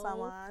so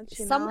much.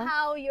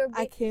 Somehow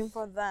I came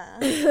for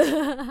that.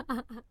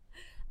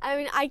 I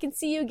mean, I can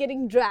see you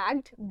getting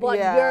dragged, but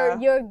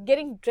you're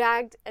getting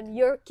dragged and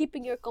you're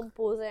keeping your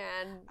composure.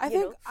 And I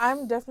think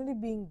I'm definitely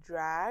being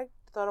dragged.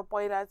 To the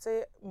point I'd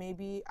say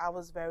maybe I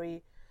was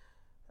very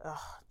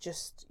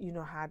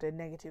had a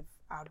negative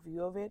out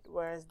view of it,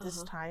 whereas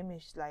this time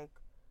it's like,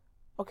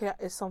 okay,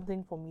 it's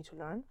something for me to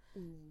learn.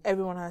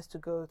 Everyone has to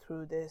go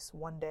through this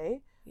one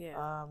day.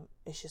 Yeah.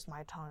 It's just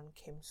my turn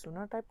came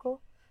sooner type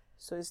go.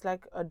 So it's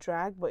like a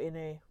drag, but in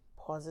a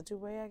positive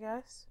way, I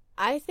guess.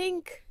 I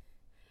think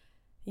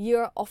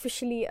you're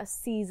officially a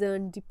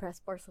seasoned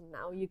depressed person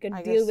now. You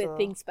can deal with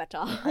things better.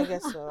 I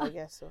guess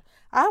so.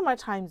 I have my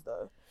times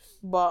though,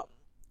 but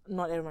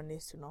not everyone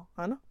needs to know.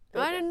 I know.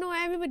 I don't know.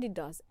 Everybody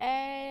does.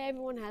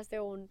 Everyone has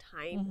their own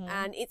time,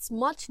 and it's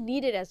much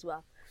needed as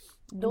well.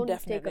 Don't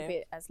take of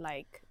it as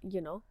like,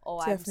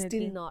 I'm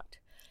still not.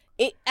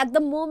 At the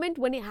moment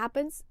when it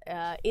happens,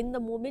 in the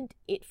moment,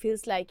 it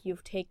feels like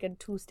you've taken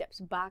 2 steps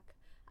back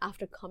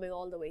after coming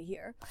all the way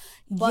here.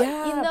 But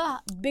in the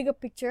bigger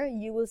picture,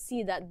 you will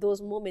see that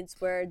those moments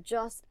were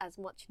just as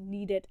much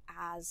needed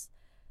as,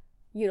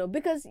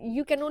 because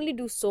you can only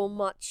do so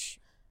much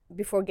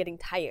before getting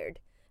tired.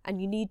 And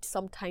you need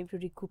some time to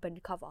recoup and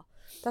recover.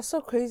 That's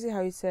so crazy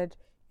how you said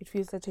it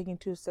feels like taking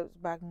 2 steps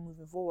back and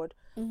moving forward.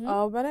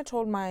 When I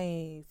told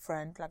my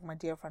friend, like my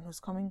dear friend who's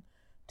coming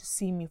to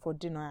see me for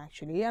dinner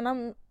actually,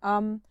 and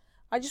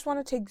I just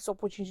want to take this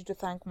opportunity to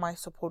thank my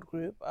support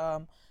group,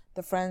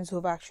 the friends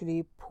who've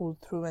actually pulled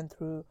through and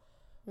through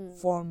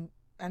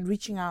and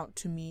reaching out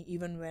to me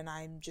even when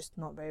I'm just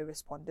not very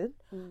respondent.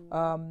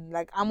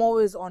 Like I'm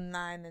always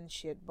online and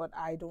shit, but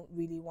I don't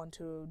really want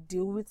to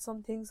deal with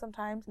some things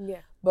sometimes.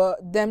 Yeah.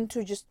 But them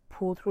to just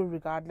pull through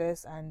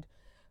regardless and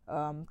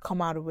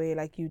come out of way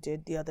like you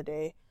did the other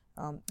day,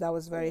 that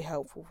was very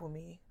helpful for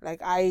me. Like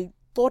I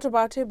thought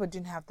about it but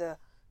didn't have the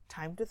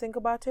time to think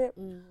about it.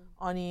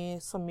 Ani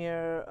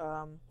Samir,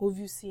 who have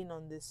you seen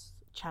on this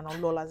channel,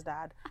 Lola's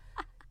dad,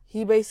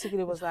 he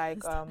basically was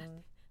like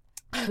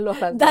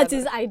Lola's that's dad.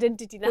 His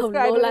identity now,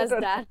 Lola's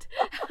dad.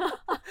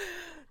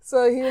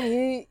 So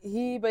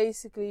he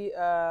basically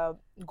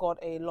got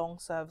a long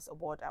service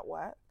award at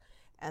work,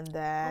 and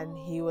then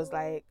he was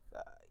like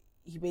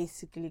he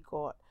basically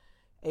got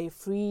a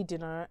free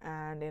dinner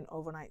and an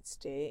overnight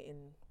stay in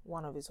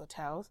one of his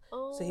hotels.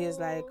 So he was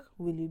like,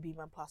 will you be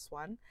my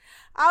 +1?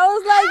 I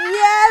was like,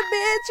 yeah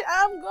bitch,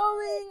 I'm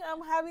going.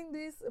 I'm having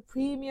this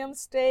premium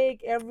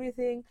steak,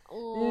 everything.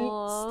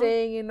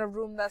 Staying in a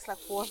room that's like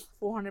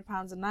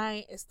 £400 a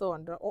night. It's still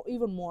under, or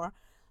even more.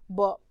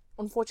 But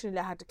unfortunately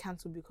I had to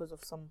cancel because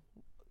of some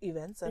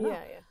events.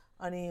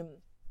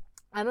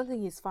 I don't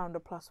think he's found a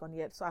plus one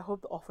yet, so I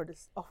hope the offer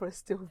is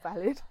still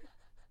valid.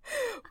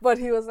 But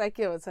he was like,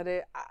 yo,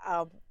 today,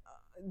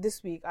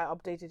 this week I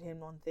updated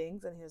him on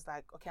things, and he was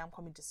like, okay, I'm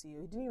coming to see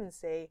you. He didn't even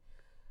say,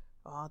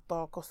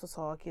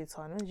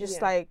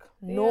 just like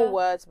no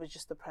words, but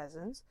just the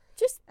presence.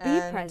 Just be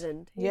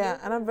present. Yeah,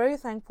 and I'm very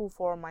thankful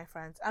for my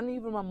friends and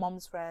even my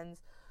mom's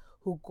friends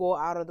who go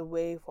out of the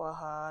way for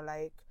her,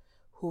 like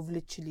who've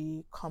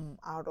literally come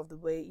out of the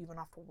way even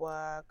after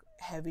work,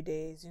 heavy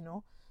days, you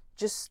know,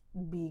 just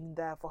being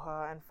there for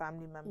her, and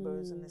family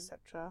members and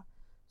etc.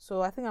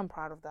 So I think I'm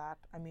proud of that.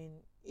 I mean,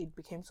 it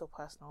became so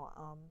personal,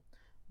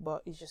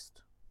 but it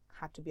just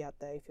had to be out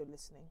there if you're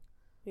listening.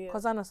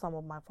 Because I know some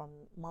of my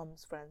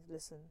mom's friends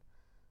listen,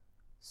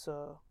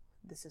 so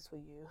this is for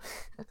you.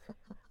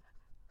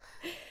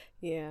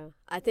 Yeah,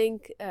 I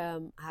think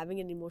having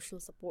an emotional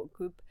support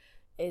group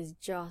is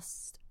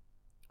just,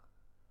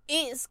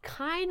 it's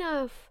kind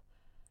of,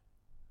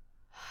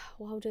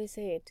 how do I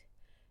say it?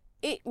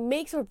 It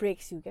makes or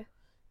breaks you, okay?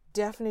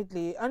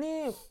 Definitely.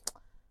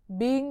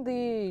 Being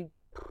the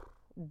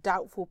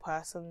doubtful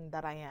person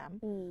that I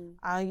am,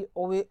 I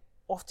always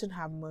often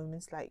have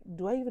moments like,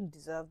 do I even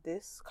deserve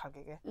this?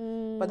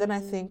 But then I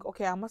think,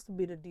 okay, I must have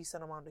been a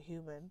decent amount of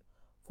human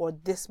for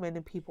this many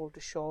people to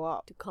show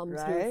up, to come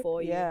right? through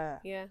for you. Yeah.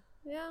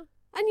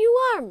 And you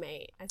are,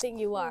 mate. I think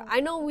you are. I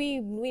know we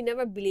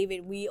never believe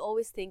it. We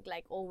always think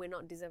like, oh, we're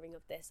not deserving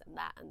of this and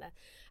that and that.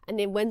 And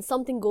then when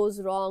something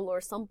goes wrong, or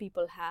some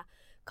people have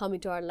come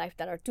into our life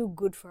that are too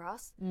good for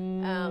us,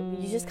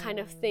 you just kind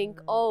of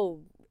think,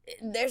 oh,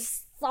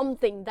 there's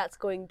something that's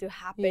going to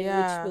happen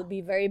which will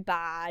be very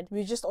bad.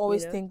 We just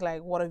always think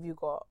like, what have you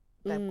got?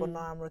 Like,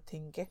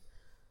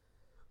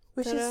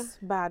 which is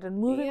bad. And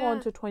moving on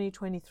to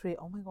 2023,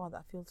 oh my god,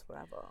 that feels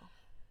forever.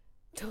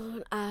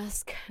 Don't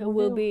ask.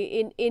 We'll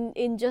be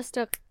in just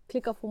a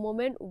click of a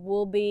moment,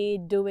 we'll be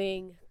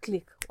doing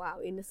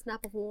in a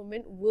snap of a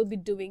moment, we'll be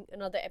doing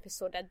another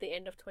episode at the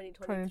end of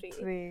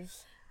 2023.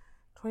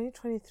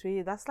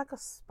 2023, that's like a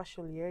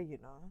special year, you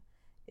know.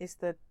 It's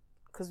that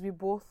because we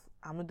both,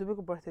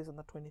 Amadubiko birthday is on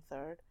the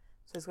 23rd,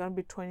 so it's gonna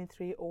be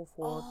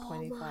 2304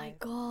 25. Oh my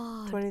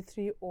god.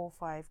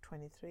 2305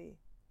 23.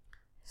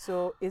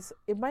 So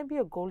it might be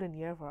a golden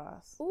year for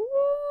us.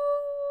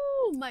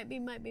 Ooh, might be.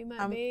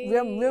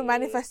 We're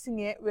manifesting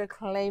it. We're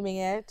claiming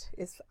it.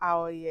 It's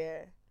our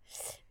year.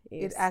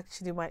 Yes. It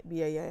actually might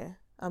be a year.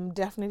 I'm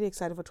definitely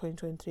excited for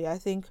 2023. I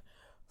think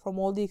from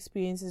all the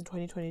experiences in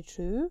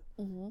 2022,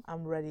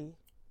 I'm ready.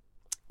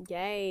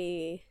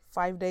 Yay.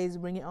 5 days,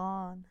 bring it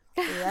on.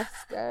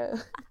 Let's go.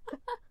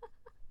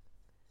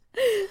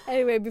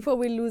 Anyway, before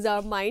we lose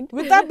our mind.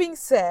 With that being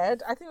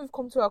said, I think we've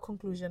come to our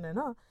conclusion,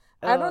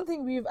 I don't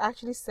think we've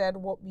actually said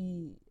what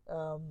we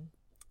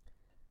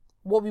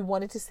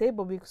wanted to say,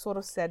 but we sort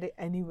of said it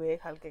anyway.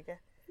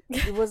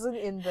 It wasn't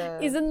in the...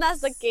 Isn't that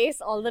the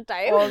case all the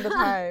time? All the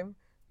time.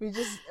 We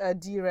just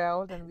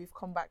derailed, and we've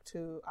come back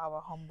to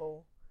our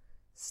humble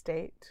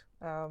state.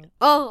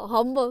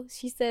 Humble.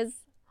 She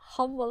says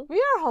humble. We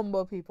are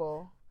humble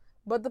people.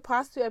 But the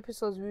past 2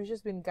 episodes, we've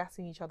just been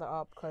gassing each other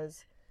up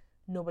because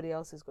nobody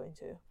else is going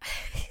to.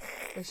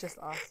 It's just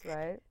us,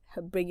 right?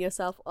 Bring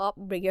yourself up,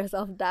 bring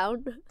yourself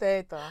down.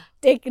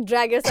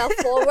 Drag yourself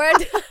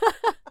forward.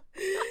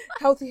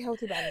 Healthy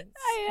balance.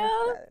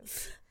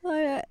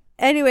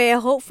 Anyway,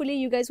 hopefully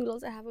you guys will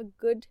also have a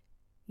good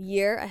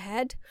year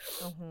ahead.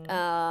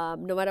 No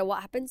matter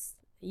what happens,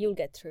 you'll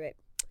get through it.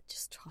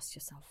 Just trust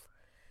yourself.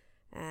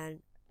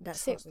 And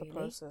that's trust it, really. The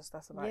process.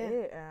 That's about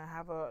it.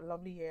 Have a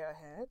lovely year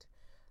ahead.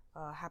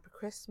 Happy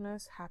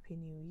Christmas, Happy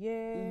New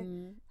Year,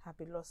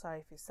 Happy Losar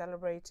if you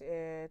celebrate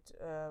it,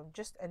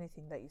 just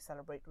anything that you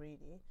celebrate,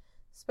 really.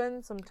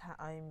 Spend some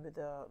time with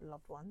the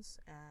loved ones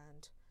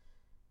and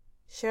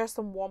share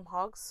some warm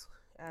hugs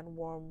and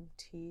warm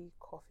tea,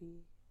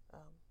 coffee,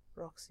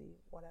 Roxy,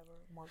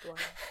 whatever, mug wine.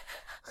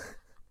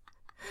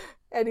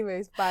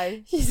 Anyways,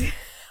 bye.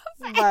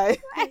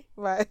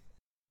 Bye.